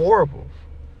playing horrible.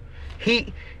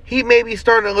 He may be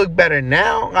starting to look better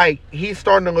now. Like, he's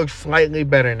starting to look slightly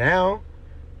better now.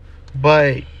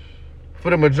 But for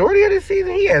the majority of the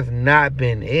season, he has not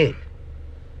been it.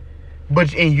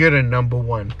 and you're the number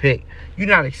one pick. You're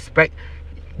not expect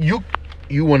you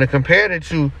want to compare it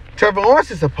to Trevor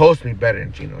Lawrence is supposed to be better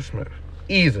than Geno Smith,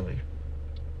 easily.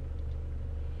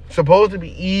 Supposed to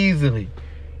be easily.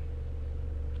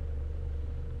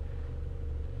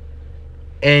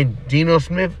 And Geno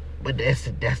Smith, but that's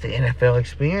the NFL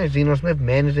experience. Geno Smith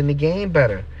managing the game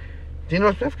better.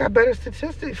 Geno Smith got better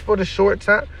statistics for the short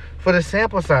time, for the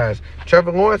sample size.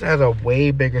 Trevor Lawrence has a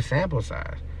way bigger sample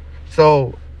size.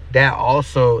 So that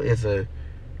also is a,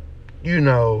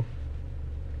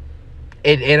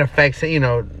 it affects,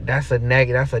 that's a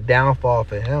negative, that's a downfall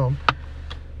for him.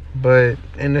 But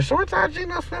in the short time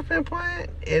Geno Smith been playing,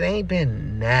 it ain't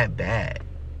been that bad.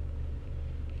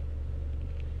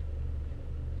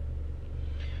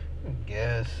 I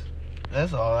guess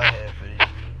that's all I have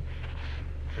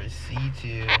for C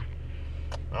tier.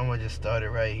 I'm gonna just start it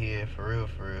right here, for real,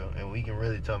 and we can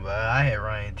really talk about it. I had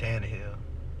Ryan Tannehill.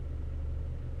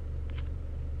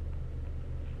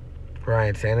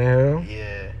 Ryan Tannehill?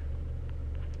 Yeah.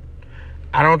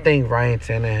 I don't think Ryan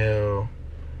Tannehill.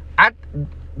 I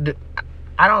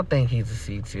don't think he's a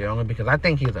C tier, only because I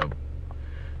think he's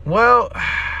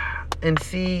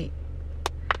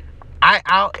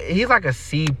he's like a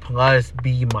C plus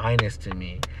B minus to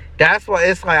me. That's why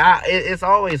it's like it's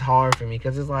always hard for me,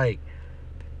 because it's like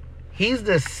he's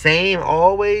the same,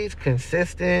 always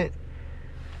consistent.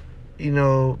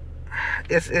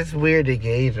 It's weird to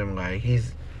gauge him. Like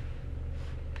he's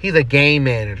a game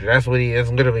manager. That's what he is.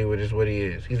 Literally, what he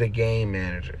is. He's a game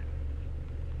manager.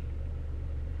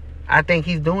 I think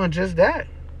he's doing just that.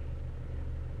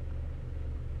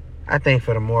 I think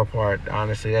for the more part,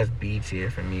 honestly, that's B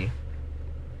tier for me.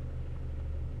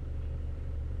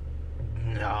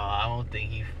 No, I don't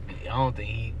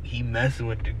think he messing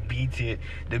with the B tier.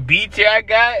 The B tier I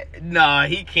got, nah,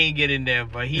 he can't get in there,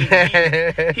 but he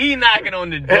knocking on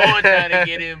the door trying to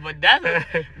get in. But that's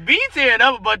B tier and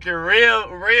up a bunch of real,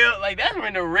 like that's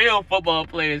when the real football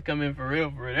players come in for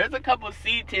real. There's a couple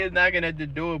C tiers knocking at the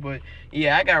door, but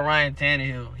yeah, I got Ryan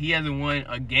Tannehill. He hasn't won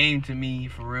a game to me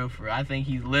for real. I think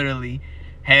he's literally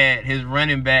had his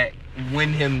running back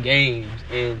win him games,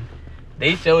 and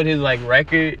they showed his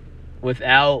record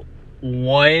without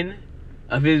one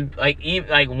of his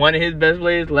one of his best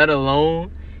players, let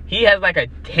alone he has a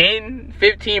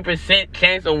 10-15%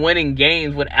 chance of winning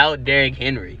games without Derrick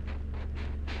Henry.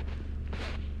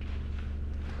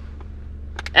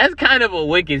 That's kind of a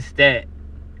wicked stat.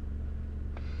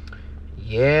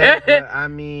 Yeah, but I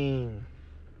mean,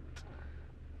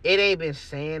 it ain't been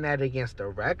saying that against the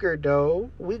record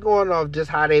though. We going off just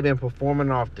how they've been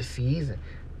performing off the season.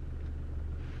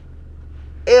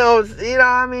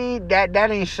 That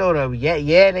ain't showed up yet.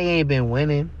 Yeah, they ain't been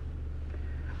winning.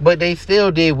 But they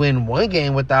still did win one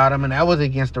game without him, and that was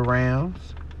against the Rams.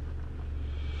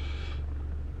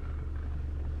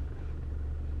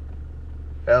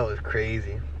 That was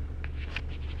crazy.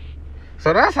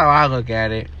 So that's how I look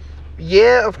at it.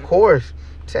 Yeah, of course.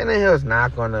 Tannehill's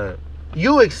not going to...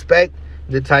 You expect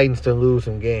the Titans to lose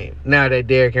some games. Now that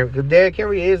Derrick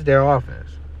Henry is their offense.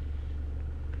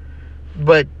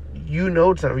 But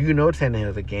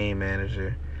Tannehill's a game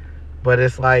manager. But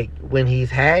it's like when he's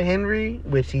had Henry,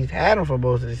 which he's had him for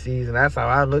most of the season, that's how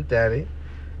I looked at it.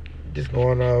 Just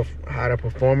going off how the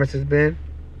performance has been.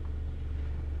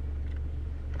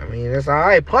 I mean, it's all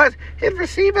right. Plus, his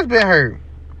receiver's been hurt.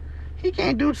 He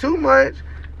can't do too much.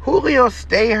 Julio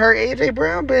stay hurt. A.J.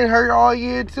 Brown been hurt all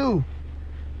year, too.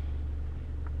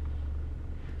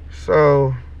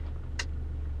 So,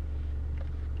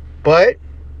 but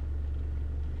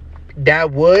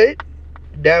that would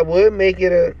make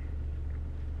it a...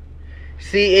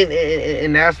 See,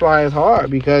 and that's why it's hard,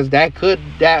 because that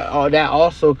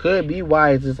also could be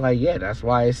why it's just that's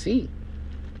why it's C.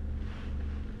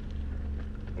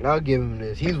 I'll give him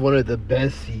this. He's one of the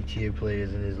best C tier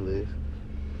players in his list.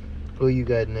 Who you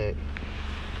got next?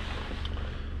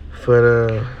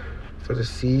 For the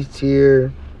C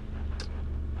tier,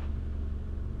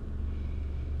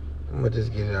 I'm gonna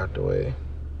just get it out the way.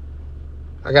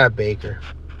 I got Baker.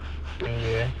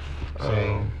 Yeah.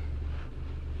 Same.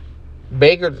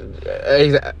 Baker,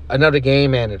 he's another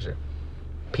game manager.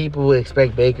 People would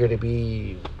expect Baker to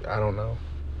be, I don't know,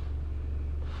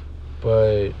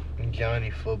 but Johnny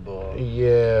Football.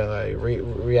 Yeah,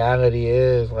 reality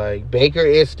is Baker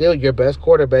is still your best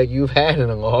quarterback you've had in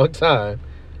a long time.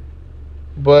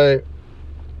 But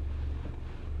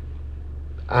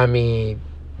I mean,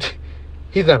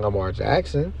 he's not Lamar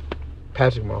Jackson,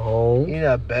 Patrick Mahomes. He's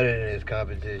not better than his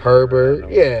competition.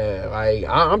 Herbert, yeah.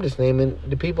 I'm just naming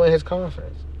the people in his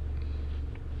conference.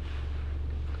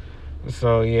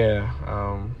 So yeah,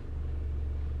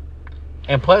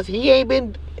 And plus, he ain't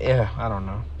been. Yeah, I don't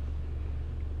know.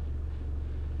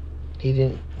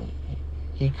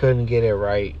 He couldn't get it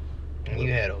right.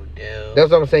 You had Odell.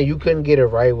 That's what I'm saying. You couldn't get it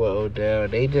right with Odell.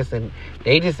 They just didn't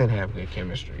have good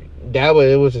chemistry.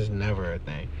 It was just never a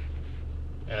thing.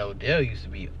 And Odell used to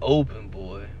be open,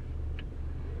 boy.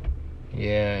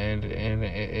 Yeah, and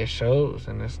it shows,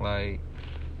 and it's like,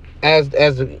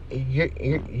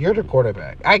 you're the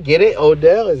quarterback. I get it.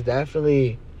 Odell is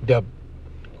definitely the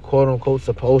quote unquote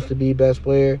supposed to be best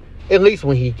player, at least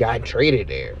when he got traded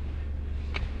there.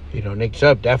 You know, Nick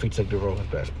Chubb definitely took the role as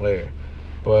best player,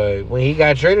 but when he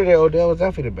got traded there, Odell was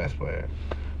definitely the best player.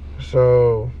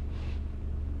 So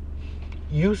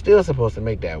you still supposed to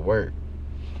make that work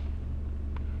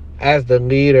as the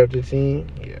leader of the team.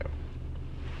 Yeah.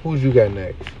 Who's you got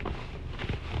next?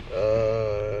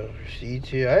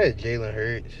 C2. I had Jalen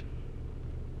Hurts.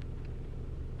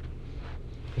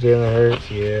 Jalen Hurts,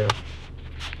 yeah.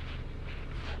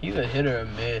 He's a hit or a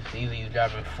miss. Either he's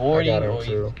dropping 40 I got him or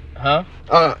too. Huh?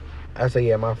 I say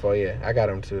yeah, my fault. Yeah, I got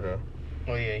him too though.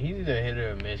 Oh yeah, he's either a hit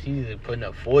or a miss. He's either putting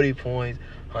up 40 points,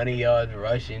 100 yards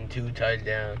rushing, 2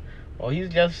 touchdowns, or he's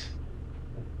just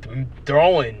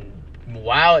throwing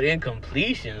wild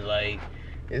incompletions. Like,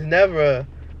 It's never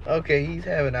okay, he's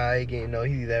having an eye game. No,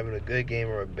 he's having a good game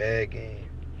or a bad game.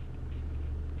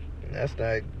 And that's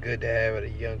not good to have at a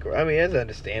young career. I mean, that's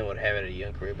understandable to have at a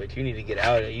young career, but you need to get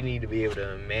out there. You need to be able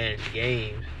to manage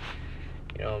games.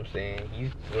 You know what I'm saying?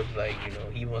 He looks like,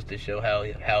 he wants to show how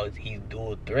he's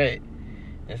dual threat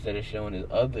instead of showing his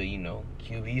other,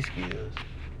 QB skills.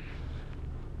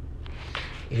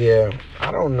 Yeah,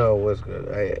 I don't know what's good.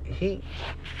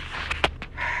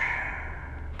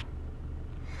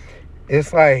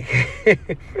 It's like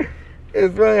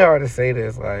it's really hard to say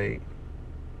this. Like,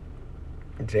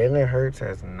 Jalen Hurts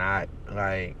has not,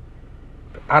 like,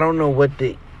 I don't know what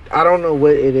it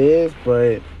is,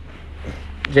 but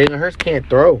Jalen Hurts can't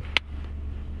throw.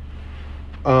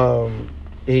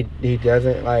 He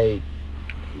doesn't, like,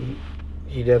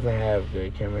 he doesn't have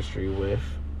good chemistry with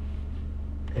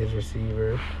his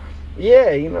receiver.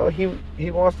 Yeah, he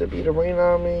wants to be the ring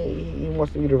on me. He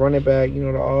wants to be the running back,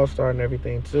 the all-star and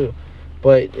everything too.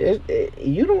 But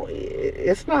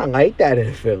it's not like that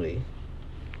in Philly.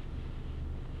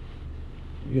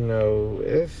 I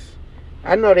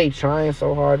know they trying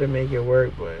so hard to make it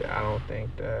work, but I don't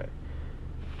think that.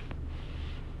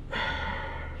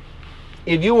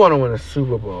 If you want to win a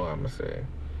Super Bowl, I'm gonna say,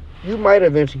 you might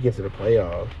eventually get to the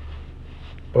playoffs.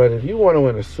 But if you want to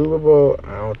win a Super Bowl,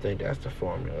 I don't think that's the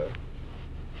formula.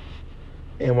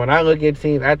 And when I look at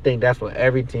teams, I think that's what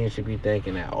every team should be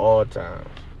thinking at all times.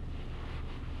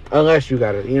 Unless you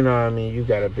gotta, you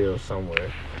gotta build somewhere.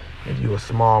 If you a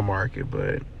small market,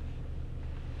 but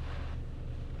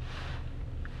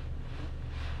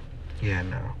yeah,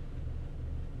 no.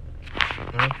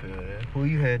 I feel that. Who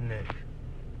you had next?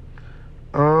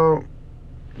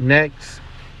 Next,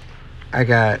 I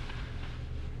got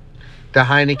the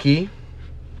Heineke.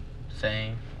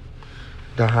 Same.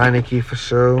 The Heineke for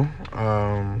sure.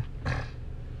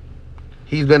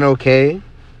 He's been okay.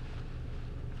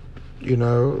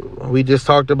 We just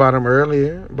talked about him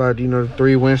earlier, about, the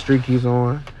 3-win streak he's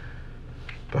on.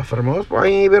 But for the most part,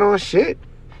 he ain't been on shit.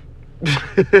 They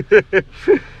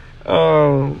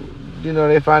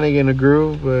finally getting a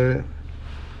groove, but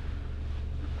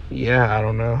yeah, I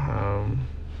don't know.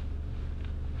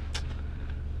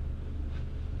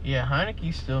 Yeah,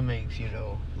 Heineke still makes,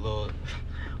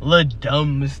 little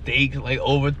dumb mistakes, like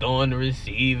overthrowing the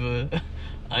receiver,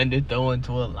 underthrowing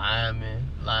to a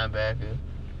linebacker.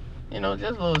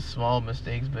 Just little small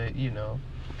mistakes, but, he's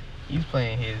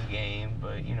playing his game.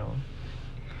 But,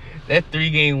 that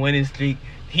 3-game winning streak,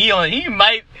 he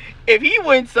might, if he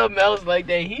wins something else like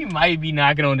that, he might be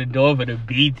knocking on the door for the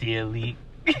B tier league.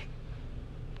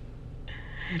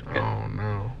 Oh,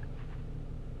 no.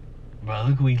 Bro,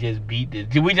 look who we just beat this.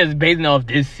 We just basing off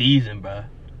this season, bro.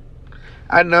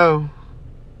 I know.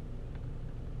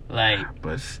 Like,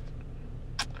 but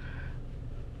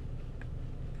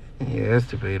yeah, it's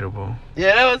debatable.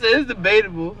 Yeah, it's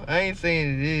debatable. I ain't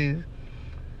saying it is.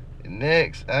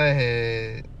 Next,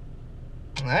 I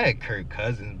had Kirk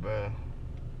Cousins, bro.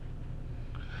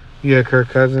 You had Kirk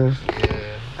Cousins?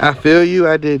 Yeah. I feel you.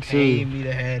 I did too. pain me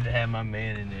to have my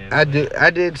man in there. I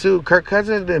did too. Kirk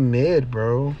Cousins been mid,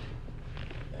 bro.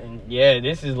 And yeah,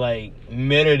 this is like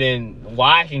midder than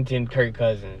Washington Kirk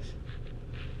Cousins.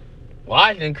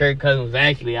 Washington Kirk Cousins was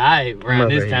actually alright around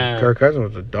this time. Kirk Cousins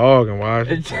was a dog in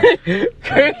Washington.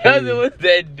 Kirk Cousins was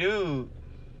that dude.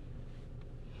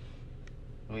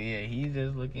 Well, yeah, he's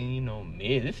just looking,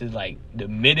 mid. This is like the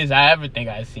middest I ever think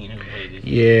I've seen him play this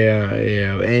year.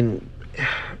 Yeah. And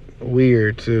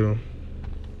weird too,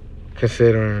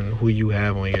 considering who you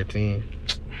have on your team.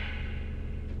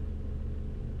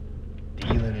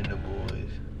 Thielen and the boys.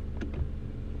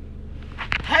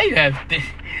 How you have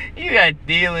you got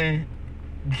Thielen,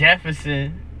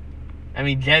 Jetson, and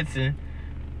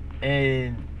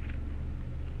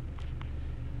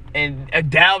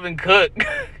Dalvin Cook.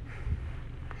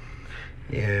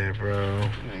 Yeah, bro.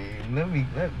 Man,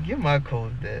 let give my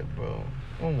coach that, bro.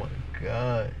 Oh my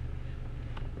god,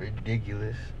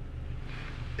 ridiculous.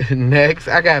 Next,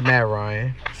 I got Matt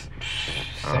Ryan.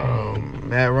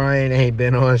 Matt Ryan ain't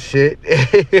been on shit.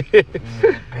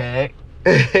 Pack.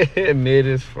 Mid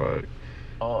as fuck.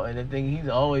 Oh, and the thing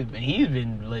he's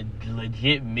been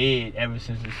legit mid ever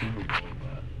since the Super Bowl,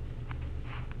 bro.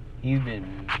 He's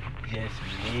been just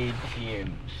mid tier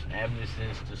ever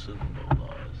since the Super Bowl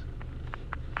loss.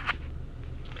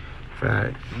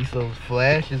 Facts. He's some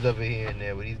flashes of it here and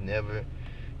there, but he's never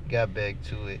got back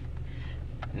to it.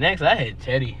 Next, I had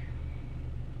Teddy.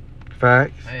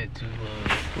 Facts. I had two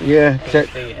Yeah, can't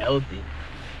stay healthy.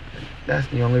 that's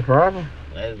the only problem.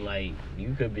 That's like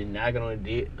you could be knocking on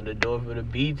the door for the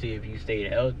B tier if you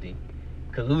stayed healthy.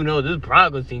 Cause who knows, this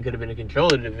Broncos team could have been in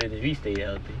control of the division if he stayed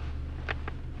healthy.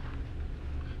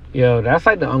 Yo, that's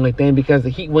like the only thing because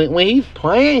when he's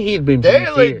playing, he's been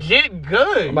They're B-tier. legit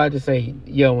good. I'm about to say,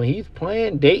 yo, when he's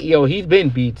playing, he's been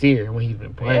B tier when he's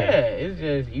been playing. Yeah, it's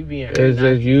just you being hurt. It's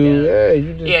just you,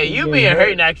 You being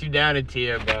hurt knocks you down a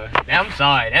tier, bro. I'm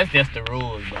sorry, that's just the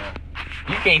rules, bro.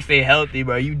 You can't stay healthy,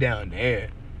 bro. You down there.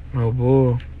 Oh,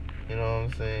 bull. You know what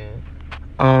I'm saying?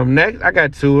 Next, I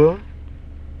got Tua.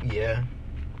 Yeah.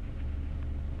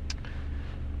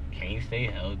 Can't stay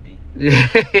healthy. Yeah,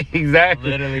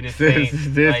 exactly. Literally the same.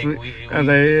 I was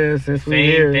like, yeah, since we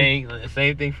here. The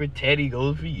same thing for Teddy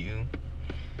goes for you.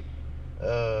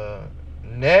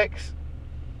 Next.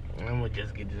 I'm gonna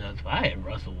just get this out. I had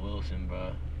Russell Wilson,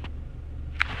 bro.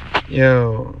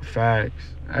 Yo, facts.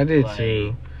 I did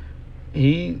too.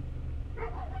 He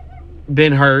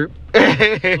been hurt.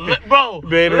 Bro,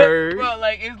 hurt. Bro,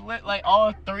 like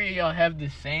all three of y'all have the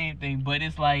same thing, but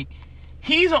it's like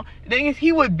he's on. The thing is,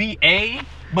 he would be A,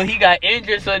 but he got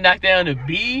injured, so knocked down to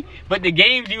B. But the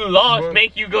games you lost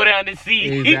make you go down to C.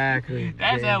 Exactly.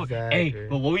 That's how. Hey,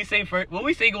 but what we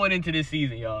say going into this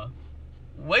season, y'all.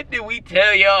 What did we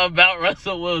tell y'all about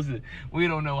Russell Wilson? We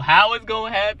don't know how it's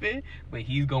gonna happen, but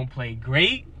he's gonna play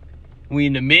great. We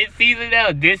in the mid-season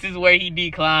now. This is where he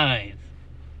declines.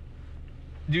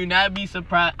 Do not be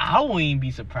surprised. I won't even be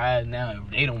surprised now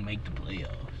if they don't make the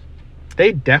playoffs.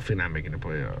 They definitely not making the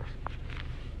playoffs.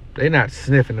 They not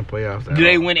sniffing the playoffs at Do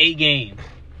they all. win 8 games?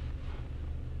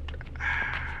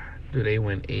 Do they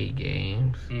win 8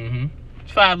 games? Mm-hmm.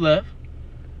 It's 5 left.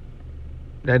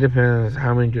 That depends.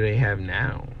 How many do they have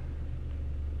now?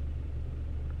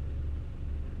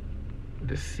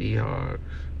 The Seahawks.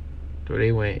 Do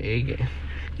they win 8 games?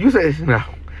 You say no.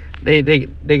 They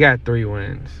got 3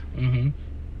 wins. Mm-hmm.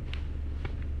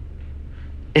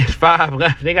 It's 5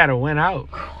 left. They gotta win out.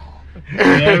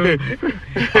 If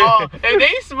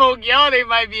they smoke y'all, they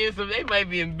might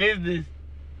be in business.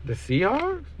 The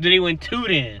Seahawks? Do they win 2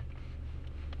 then?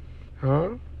 Huh?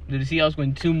 Do the Seahawks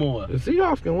win 2 more? The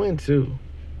Seahawks can win 2.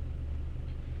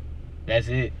 That's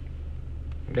it.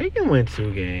 They can win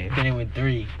 2 games. Then they win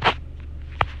 3.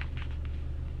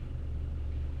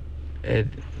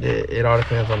 It all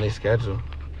depends on their schedule.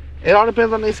 It all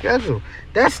depends on their schedule.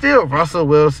 That's still Russell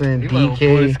Wilson, You might want to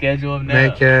pull the DK, schedule up now.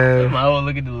 Metcalf. You might want to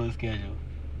look at the little schedule.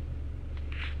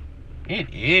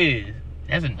 It is.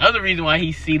 That's another reason why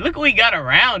he's C. Look what he got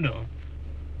around him.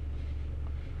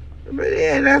 But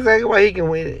yeah, that's like why he can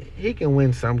win. He can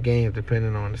win some games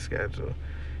depending on the schedule.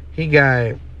 He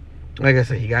got, like I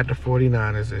said, he got the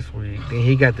 49ers this week. Then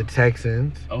he got the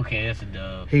Texans. Okay, that's a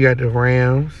dub. He got the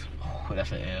Rams. Oh,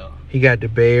 that's an L. He got the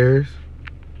Bears.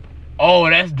 Oh,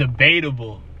 that's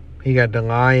debatable. He got the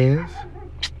Lions.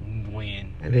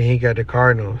 Win. And then he got the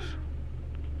Cardinals.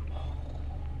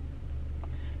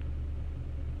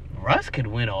 Russ could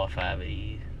win all 5 of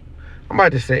these. I'm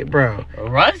about to say, bro.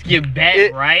 Russ get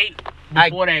back right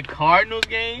before that Cardinals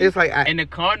game. It's like and the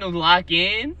Cardinals lock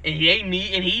in, and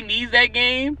he needs that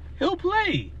game. He'll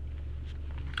play.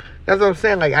 That's what I'm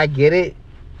saying. Like, I get it.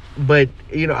 But,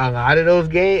 you know, a lot of those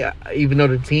games, even though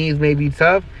the teams may be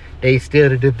tough, they still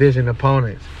the division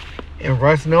opponents. And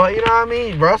Russ, you know what I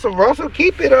mean? Russell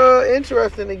keep it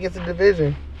interesting against the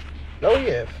division. Oh,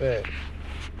 yeah, fact.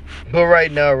 But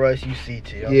right now, Russ, you see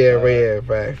T.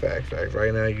 Facts.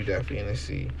 Right now, you definitely in the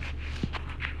C.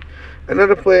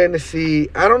 Another player in the C,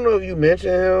 I don't know if you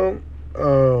mentioned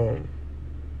him.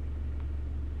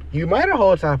 You might have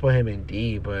whole time put him in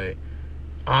D, but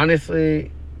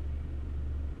honestly,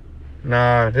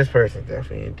 Nah, this person's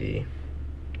definitely in D.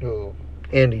 Oh.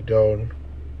 Andy Dalton.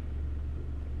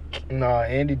 Nah,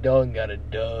 Andy Dalton got a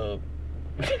dub.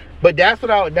 But that's what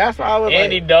I was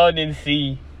Andy like. Dalton in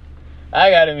C. I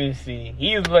got him in C.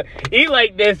 He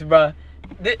like this, bro.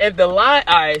 If the line,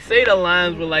 all right, say the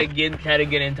lines were like trying to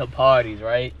get into parties,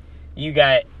 right? You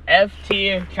got F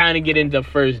tier trying to get into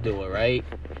first door, right?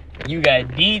 You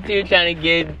got D tier trying to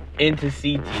get into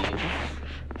C tier.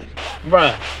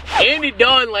 Bruh, Andy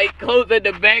Dalton like close at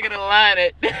the back of the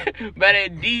line by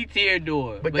that D tier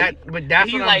door. But that's he's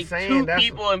what I'm like saying. two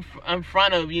people in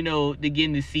front of, to get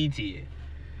into C tier.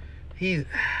 He's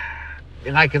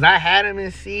like, cause I had him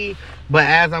in C, but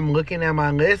as I'm looking at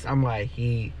my list, I'm like,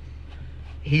 he's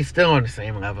still on the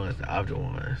same level as the other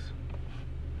ones.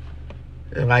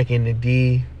 Like in the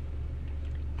D,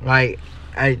 I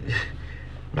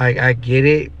get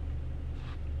it.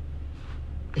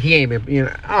 He ain't been,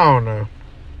 I don't know.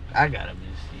 I got him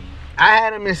in C. I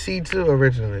had him in C too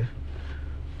originally,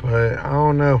 but I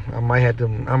don't know. I might have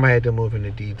to move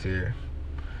into D tier.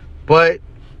 But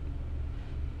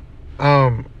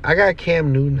I got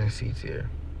Cam Newton in C tier.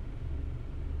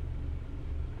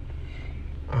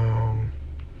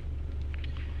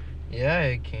 Yeah, I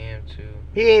had Cam too.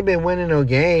 He ain't been winning no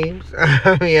games.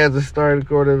 I mean, as a starting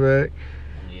quarterback.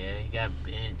 Yeah, he got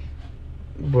benched.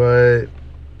 But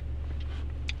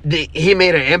he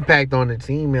made an impact on the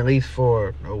team at least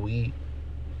for a week.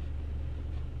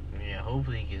 Yeah,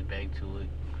 hopefully he gets back to it.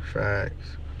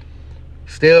 Facts.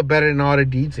 Still better than all the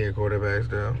D tier quarterbacks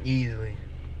though. Easily.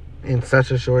 In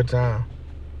such a short time.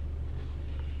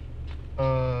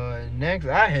 Next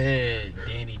I had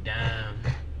Danny Dimes.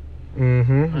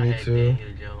 Mm-hmm. I Me had too.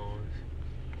 Daniel Jones.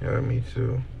 Yeah, me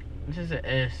too. It's just an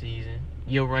S season.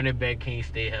 Your running back can't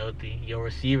stay healthy. Your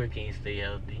receiver can't stay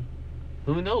healthy.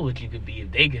 Who knows what you could be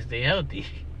if they can stay healthy?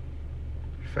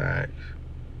 Facts.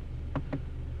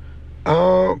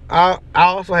 I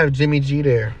also have Jimmy G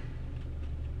there.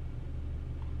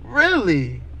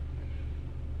 Really?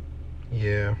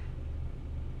 Yeah.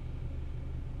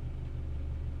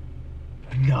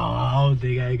 No, I don't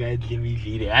think I got Jimmy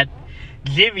G there.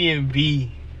 Jimmy and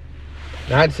B.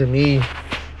 Not to me.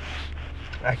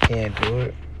 I can't do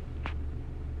it.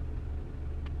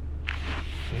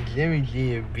 Jimmy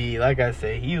G and B, like I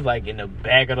said, he's like in the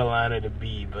back of the line of the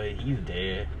B, but he's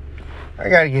there. I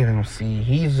gotta give him C.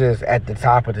 He's just at the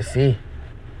top of the C.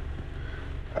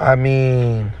 I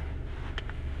mean,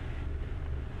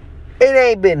 it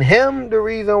ain't been him the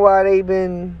reason why they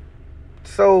been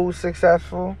so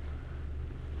successful.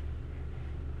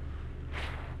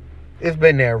 It's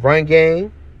been their run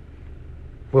game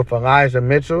with Elijah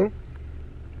Mitchell.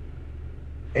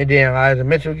 And then Elijah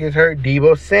Mitchell gets hurt.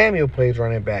 Deebo Samuel plays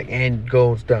running back and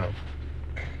goes down.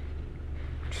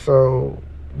 So,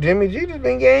 Jimmy G just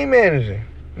been game managing.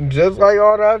 Just like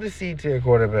all the other C-tier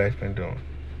quarterbacks been doing.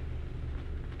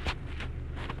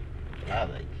 I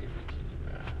like Jimmy G,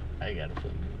 bro. I gotta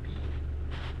put him in B.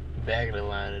 Back of the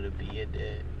line of the B at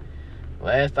that.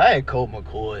 Last, I had Colt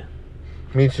McCoy.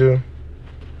 Me too.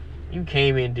 You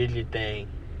came in, did your thing.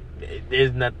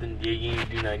 There's nothing, you didn't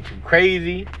do nothing too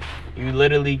crazy. You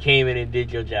literally came in and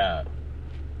did your job.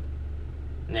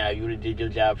 Now, if you would have did your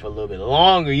job for a little bit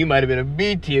longer, you might have been a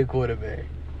B-tier quarterback.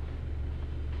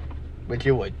 But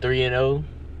you're what, 3-0?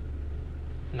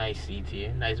 Nice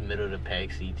C-tier. Nice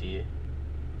middle-of-the-pack C-tier.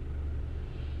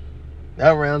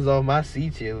 That rounds off my C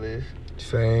tier list.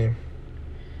 Same.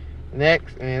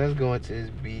 Next, man, let's go into this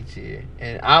B tier.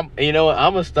 And you know what?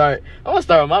 I'm gonna start with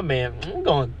my man. I'm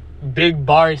going Big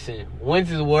Barson.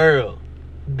 Wentz's World.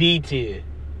 B tier.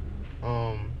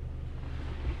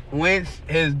 Wentz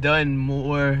has done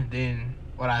more than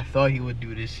what I thought he would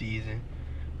do this season.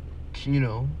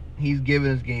 He's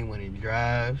given us game-winning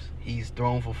drives. He's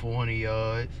thrown for 400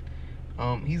 yards.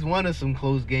 He's won us some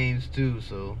close games too,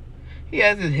 so he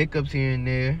has his hiccups here and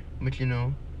there. But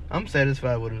I'm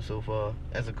satisfied with him so far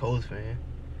as a Colts fan.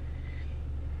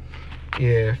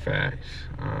 Yeah, facts.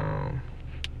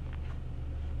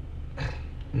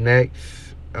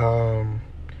 Next,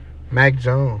 Mac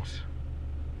Jones.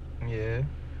 Yeah.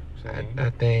 I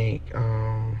think,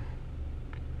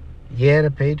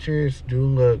 the Patriots do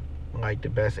look like the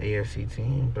best AFC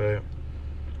team, but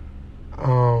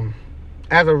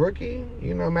as a rookie,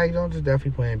 Mac Jones is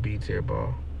definitely playing B tier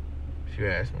ball, if you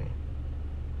ask me.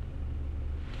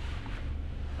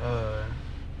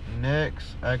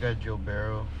 Next, I got Joe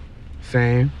Burrow.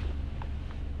 Same.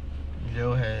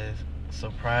 Joe has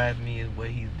surprised me at what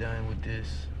he's done with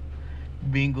this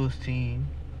Bengals team.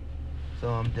 So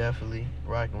I'm definitely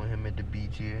rocking with him at the B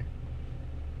tier.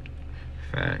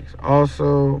 Facts.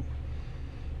 Also,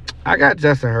 I got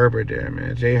Justin Herbert there,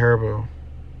 man. Jay Herbo.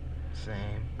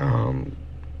 Same.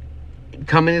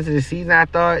 Coming into the season, I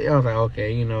was like,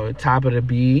 okay, you know, top of the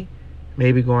B,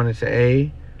 maybe going into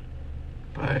A,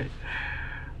 but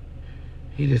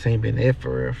he just ain't been it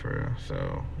for real.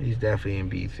 So he's definitely in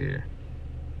B tier.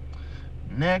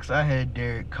 Next, I had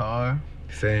Derek Carr.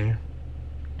 Same.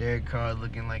 Derek Carr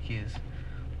looking like his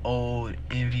old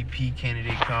MVP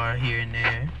candidate Carr here and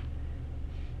there.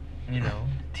 You know,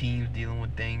 teams dealing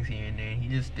with things here and there. He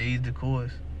just stays the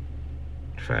course.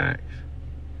 Facts.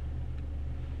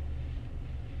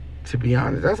 To be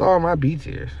honest, that's all my B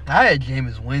tiers. I had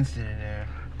Jameis Winston in there.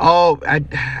 Oh,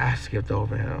 I skipped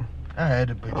over him. I had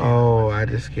to put Jameis Oh, Winston. I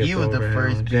just skipped over him. He was the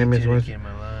first B Jameis tier to Winston. get in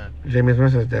my line. Jameis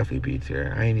Winston's definitely B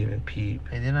tier. I ain't even peep.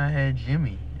 And then I had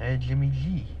Jimmy. I had Jimmy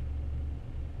G.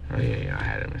 Oh yeah, I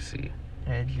had him in C. I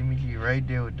had Jimmy G right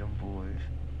there with them boys.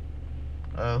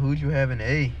 Who'd you have in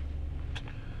A?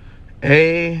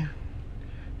 A,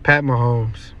 Pat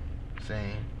Mahomes.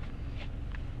 Same.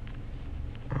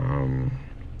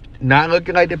 Not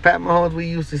looking like the Pat Mahomes we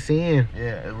used to seeing.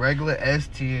 Yeah, a regular S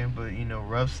tier, but you know,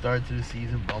 rough start to the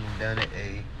season, bump him down to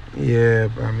A. Yeah,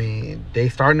 I mean, they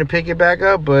starting to pick it back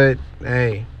up, but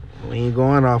hey, we ain't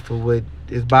going off of what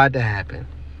is about to happen.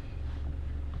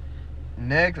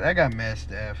 Next, I got Matt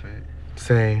Stafford.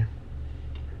 Same.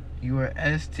 You were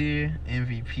S tier,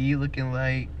 MVP looking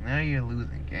like. Now you're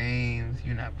losing games.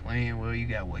 You're not playing well. You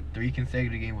got, 3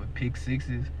 consecutive games with pick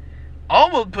sixes.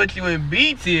 Almost put you in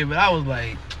B tier, but I was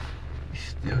like, you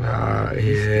still too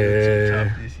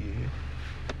tough this year.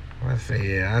 I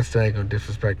say, yeah, I still ain't gonna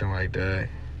disrespect him like that.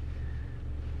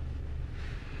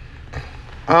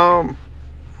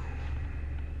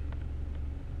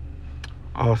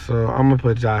 Also, I'm gonna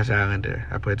put Josh Allen there.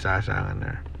 I put Josh Allen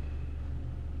there.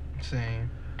 Same.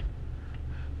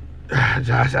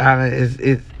 Josh Allen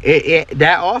is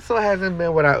that also hasn't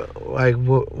been what I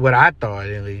thought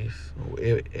at least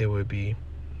it would be.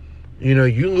 You know,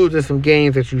 you losing some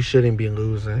games that you shouldn't be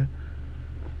losing.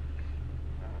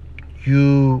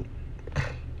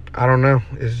 I don't know.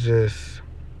 It's just,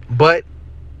 but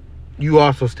you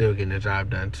also still getting the job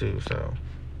done too. So.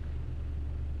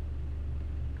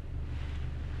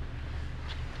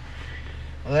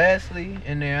 Lastly,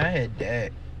 in there, I had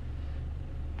Dak.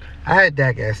 I had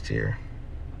Dak S tier.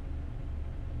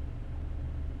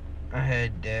 I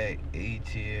had Dak A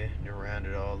tier to round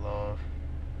it all off.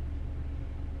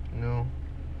 No.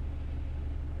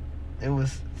 It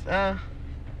was,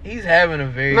 he's having a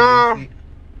very No. good season.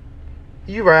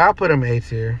 You right. I'll put him A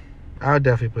tier. I'll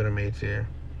definitely put him A tier.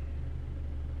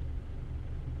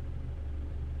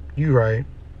 You right.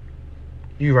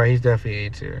 He's definitely A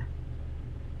tier.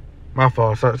 My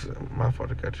fault. My fault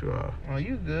to cut you off. Oh,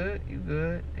 you good. Ain't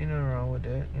nothing wrong with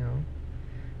that, you know.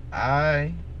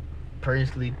 I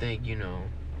personally think, you know,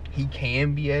 he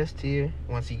can be S tier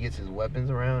once he gets his weapons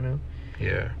around him.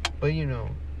 Yeah. But, you know,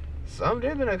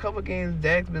 there's been a couple games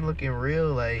Dak's been looking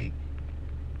real, like,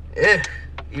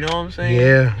 you know what I'm saying?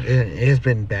 Yeah. It's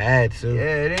been bad, too.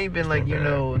 Yeah, it ain't been It's like, been you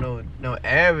bad. know,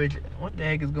 average. What the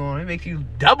heck is going on? It makes you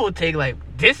double take, like,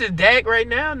 this is Dak right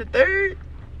now in the third?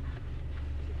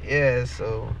 Yeah,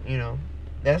 so, you know,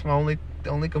 that's my only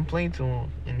complaint to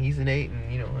him. And he's an 8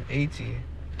 and, you know, an A tier.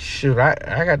 Shoot,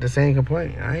 I got the same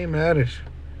complaint. I ain't mad at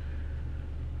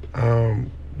you.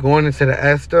 Going into the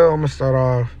S, though, I'm going to start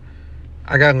off.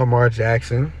 I got Lamar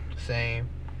Jackson. Same.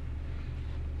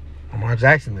 Lamar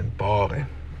Jackson been balling.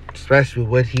 Especially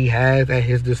what he has at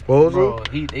his disposal.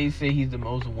 Bro, they say he's the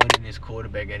most winningest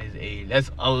quarterback at his age. That's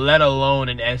let alone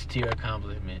an S tier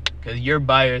accomplishment. Because you're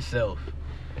by yourself.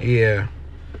 Yeah.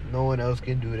 No one else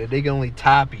can do that. They can only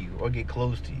top you or get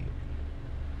close to you.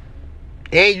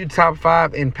 And you top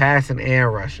 5 in passing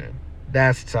and rushing.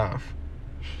 That's tough.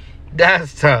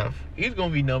 That's tough. He's going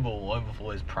to be number 1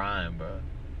 before his prime, bro.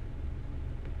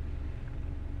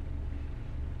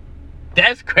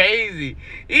 That's crazy.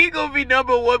 He's going to be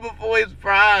number 1 before his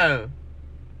prime.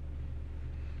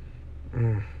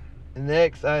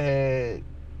 Next, I had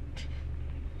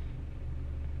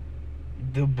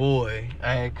the boy.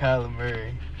 I had Kyler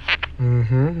Murray.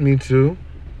 Me too.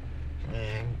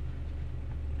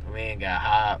 Man got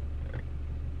Hop,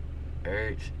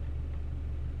 Ertz,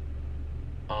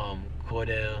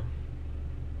 Cordell,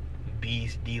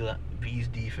 beast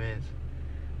defense,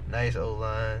 Nice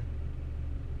O-line.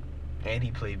 and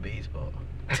he played baseball.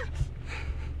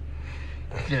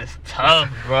 Just tough,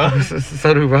 bro.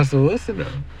 So did Russell Wilson, though.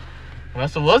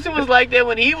 Russell Wilson was like that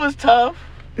when he was tough.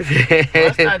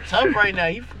 Russ not tough right now.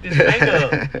 He fucked his finger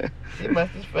up. He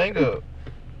messed his finger up.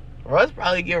 Russ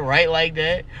probably get right like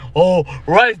that. Oh,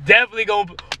 Russ definitely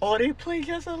gonna. Oh, they play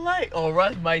just alike. Oh,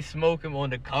 Russ might smoke him on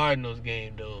the Cardinals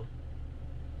game though.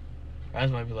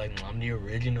 Guys might be like, I'm the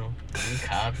original. I'm the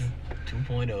copy.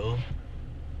 2.0.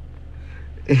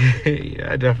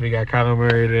 Yeah, I definitely got Kyler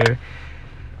Murray there.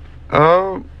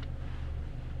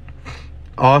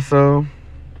 Also,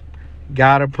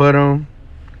 gotta put him.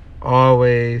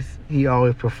 He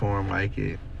always performed like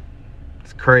it.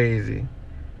 It's crazy.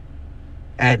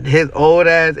 At his old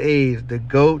ass age, the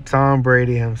GOAT Tom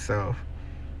Brady himself.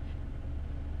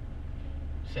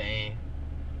 Same.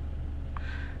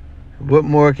 What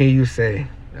more can you say?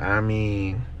 I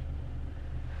mean,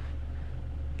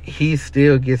 he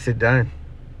still gets it done.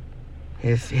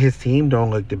 His team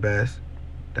don't look the best.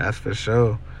 That's for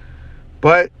sure.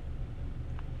 But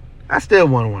I still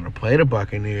want to play the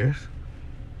Buccaneers.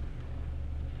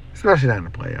 Especially not in the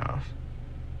playoffs.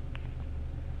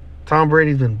 Tom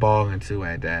Brady's been balling too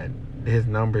at that. His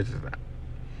numbers is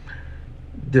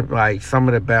like some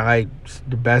of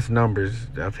the best numbers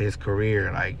of his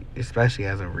career, like especially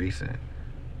as of recent.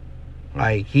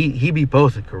 Like he be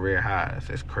posting career highs.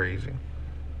 It's crazy.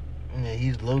 Yeah,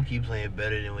 he's low key playing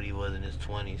better than what he was in his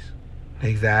 20s.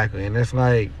 Exactly, and it's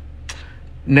like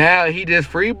now he just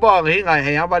free balling. He like,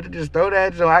 hey, I'm about to just throw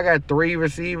that. So I got 3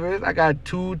 receivers. I got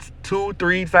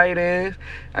 3 tight ends.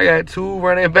 I got 2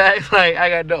 running backs. Like I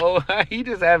got the he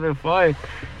just having fun.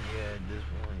 Yeah, at this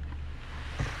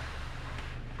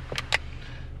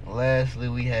point. Lastly,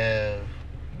 we have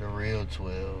the real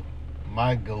 12.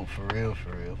 My GOAT for real,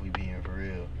 if we being for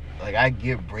real. Like, I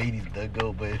get Brady's the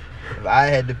GOAT, but if I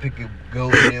had to pick a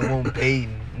GOAT and it won't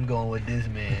Peyton, I'm going with this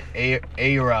man,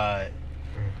 A-Rod.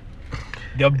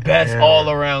 The best Yeah.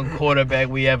 all-around quarterback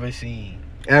we ever seen.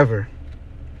 Ever.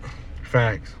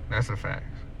 Facts. That's a fact.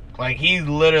 Like, he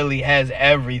literally has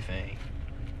everything.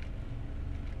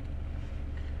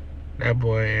 That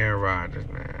boy Aaron Rodgers,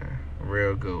 man.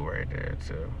 Real good right there,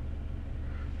 too.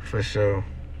 For sure.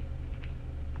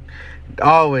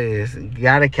 Always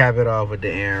gotta cap it off with the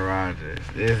Aaron Rodgers.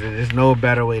 There's no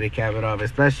better way to cap it off,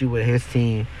 especially with his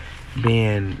team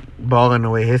being balling the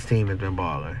way his team has been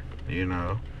balling. You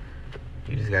know,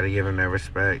 you just gotta give him that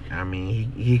respect. I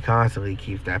mean, he constantly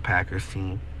keeps that Packers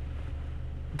team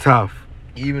tough.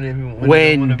 Even if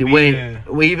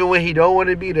Even when he don't want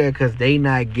to be there, because they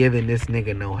not giving this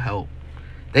nigga no help.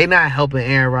 They not helping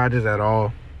Aaron Rodgers at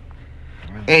all.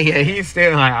 And yeah, he's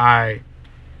still like, all right,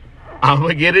 I'm going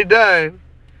to get it done.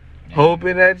 Yeah.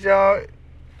 Hoping that y'all...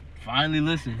 Finally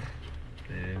listen.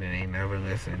 They ain't never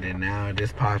listened. And now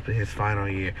this possibly his final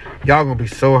year. Y'all going to be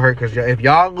so hurt because if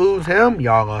y'all lose him,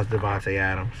 y'all lost Devontae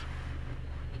Adams.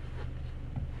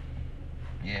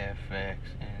 Yeah, facts.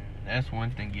 And that's one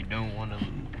thing you don't want to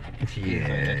lose. He's like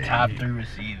Yeah. the top 3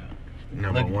 receiver.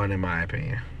 Number Look- 1 in my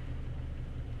opinion.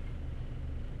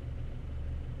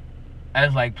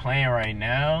 As like playing right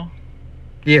now,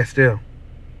 Yeah, still.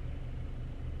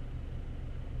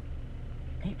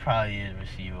 he probably is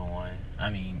receiver 1. I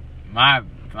mean, my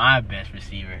best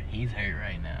receiver, he's hurt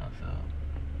right now, so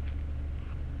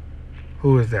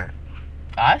Who is that?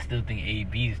 I still think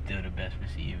AB is still the best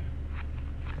receiver.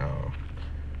 Oh.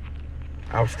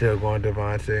 I'm still going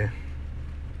Devontae.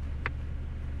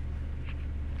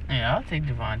 Yeah, I'll take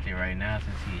Devontae right now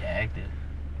since he's active.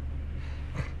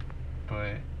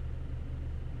 But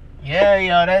yeah,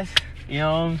 y'all, that's, you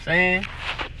know what I'm saying?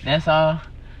 That's a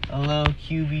little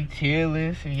QB tier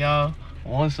list. If y'all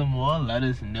want some more, let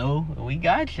us know. We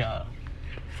got y'all.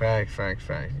 Facts.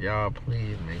 Y'all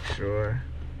please make sure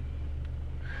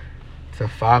to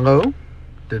follow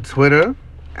the Twitter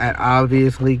at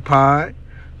Obvious League Pod.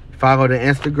 Follow the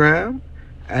Instagram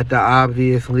at the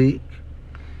Obvious League.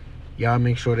 Y'all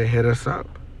make sure to hit us up.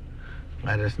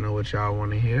 Let us know what y'all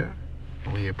want to hear.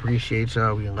 We appreciate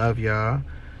y'all. We love y'all.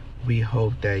 We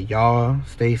hope that y'all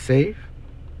stay safe.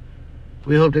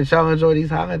 We hope that y'all enjoy these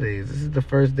holidays. This is the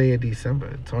first day of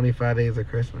December. 25 days of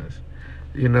Christmas.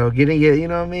 You know, getting it, you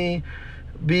know what I mean?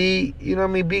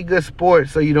 Be good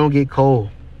sports so you don't get cold.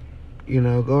 You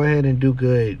know, go ahead and do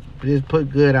good. Just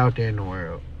put good out there in the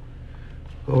world.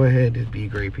 Go ahead, just be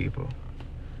great people.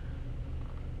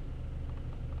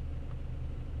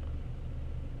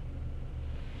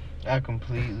 I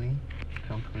completely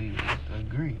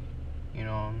agree. You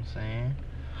know what I'm saying?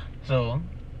 So,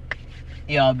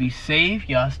 y'all be safe.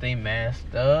 Y'all stay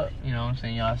masked up. You know what I'm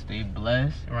saying? Y'all stay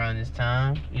blessed around this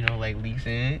time. You know, like Lee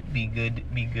said, be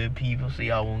good people so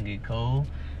y'all won't get cold.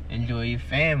 Enjoy your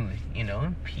family. You know,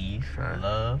 in peace, Right.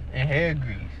 love, and hair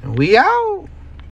grease. And we out.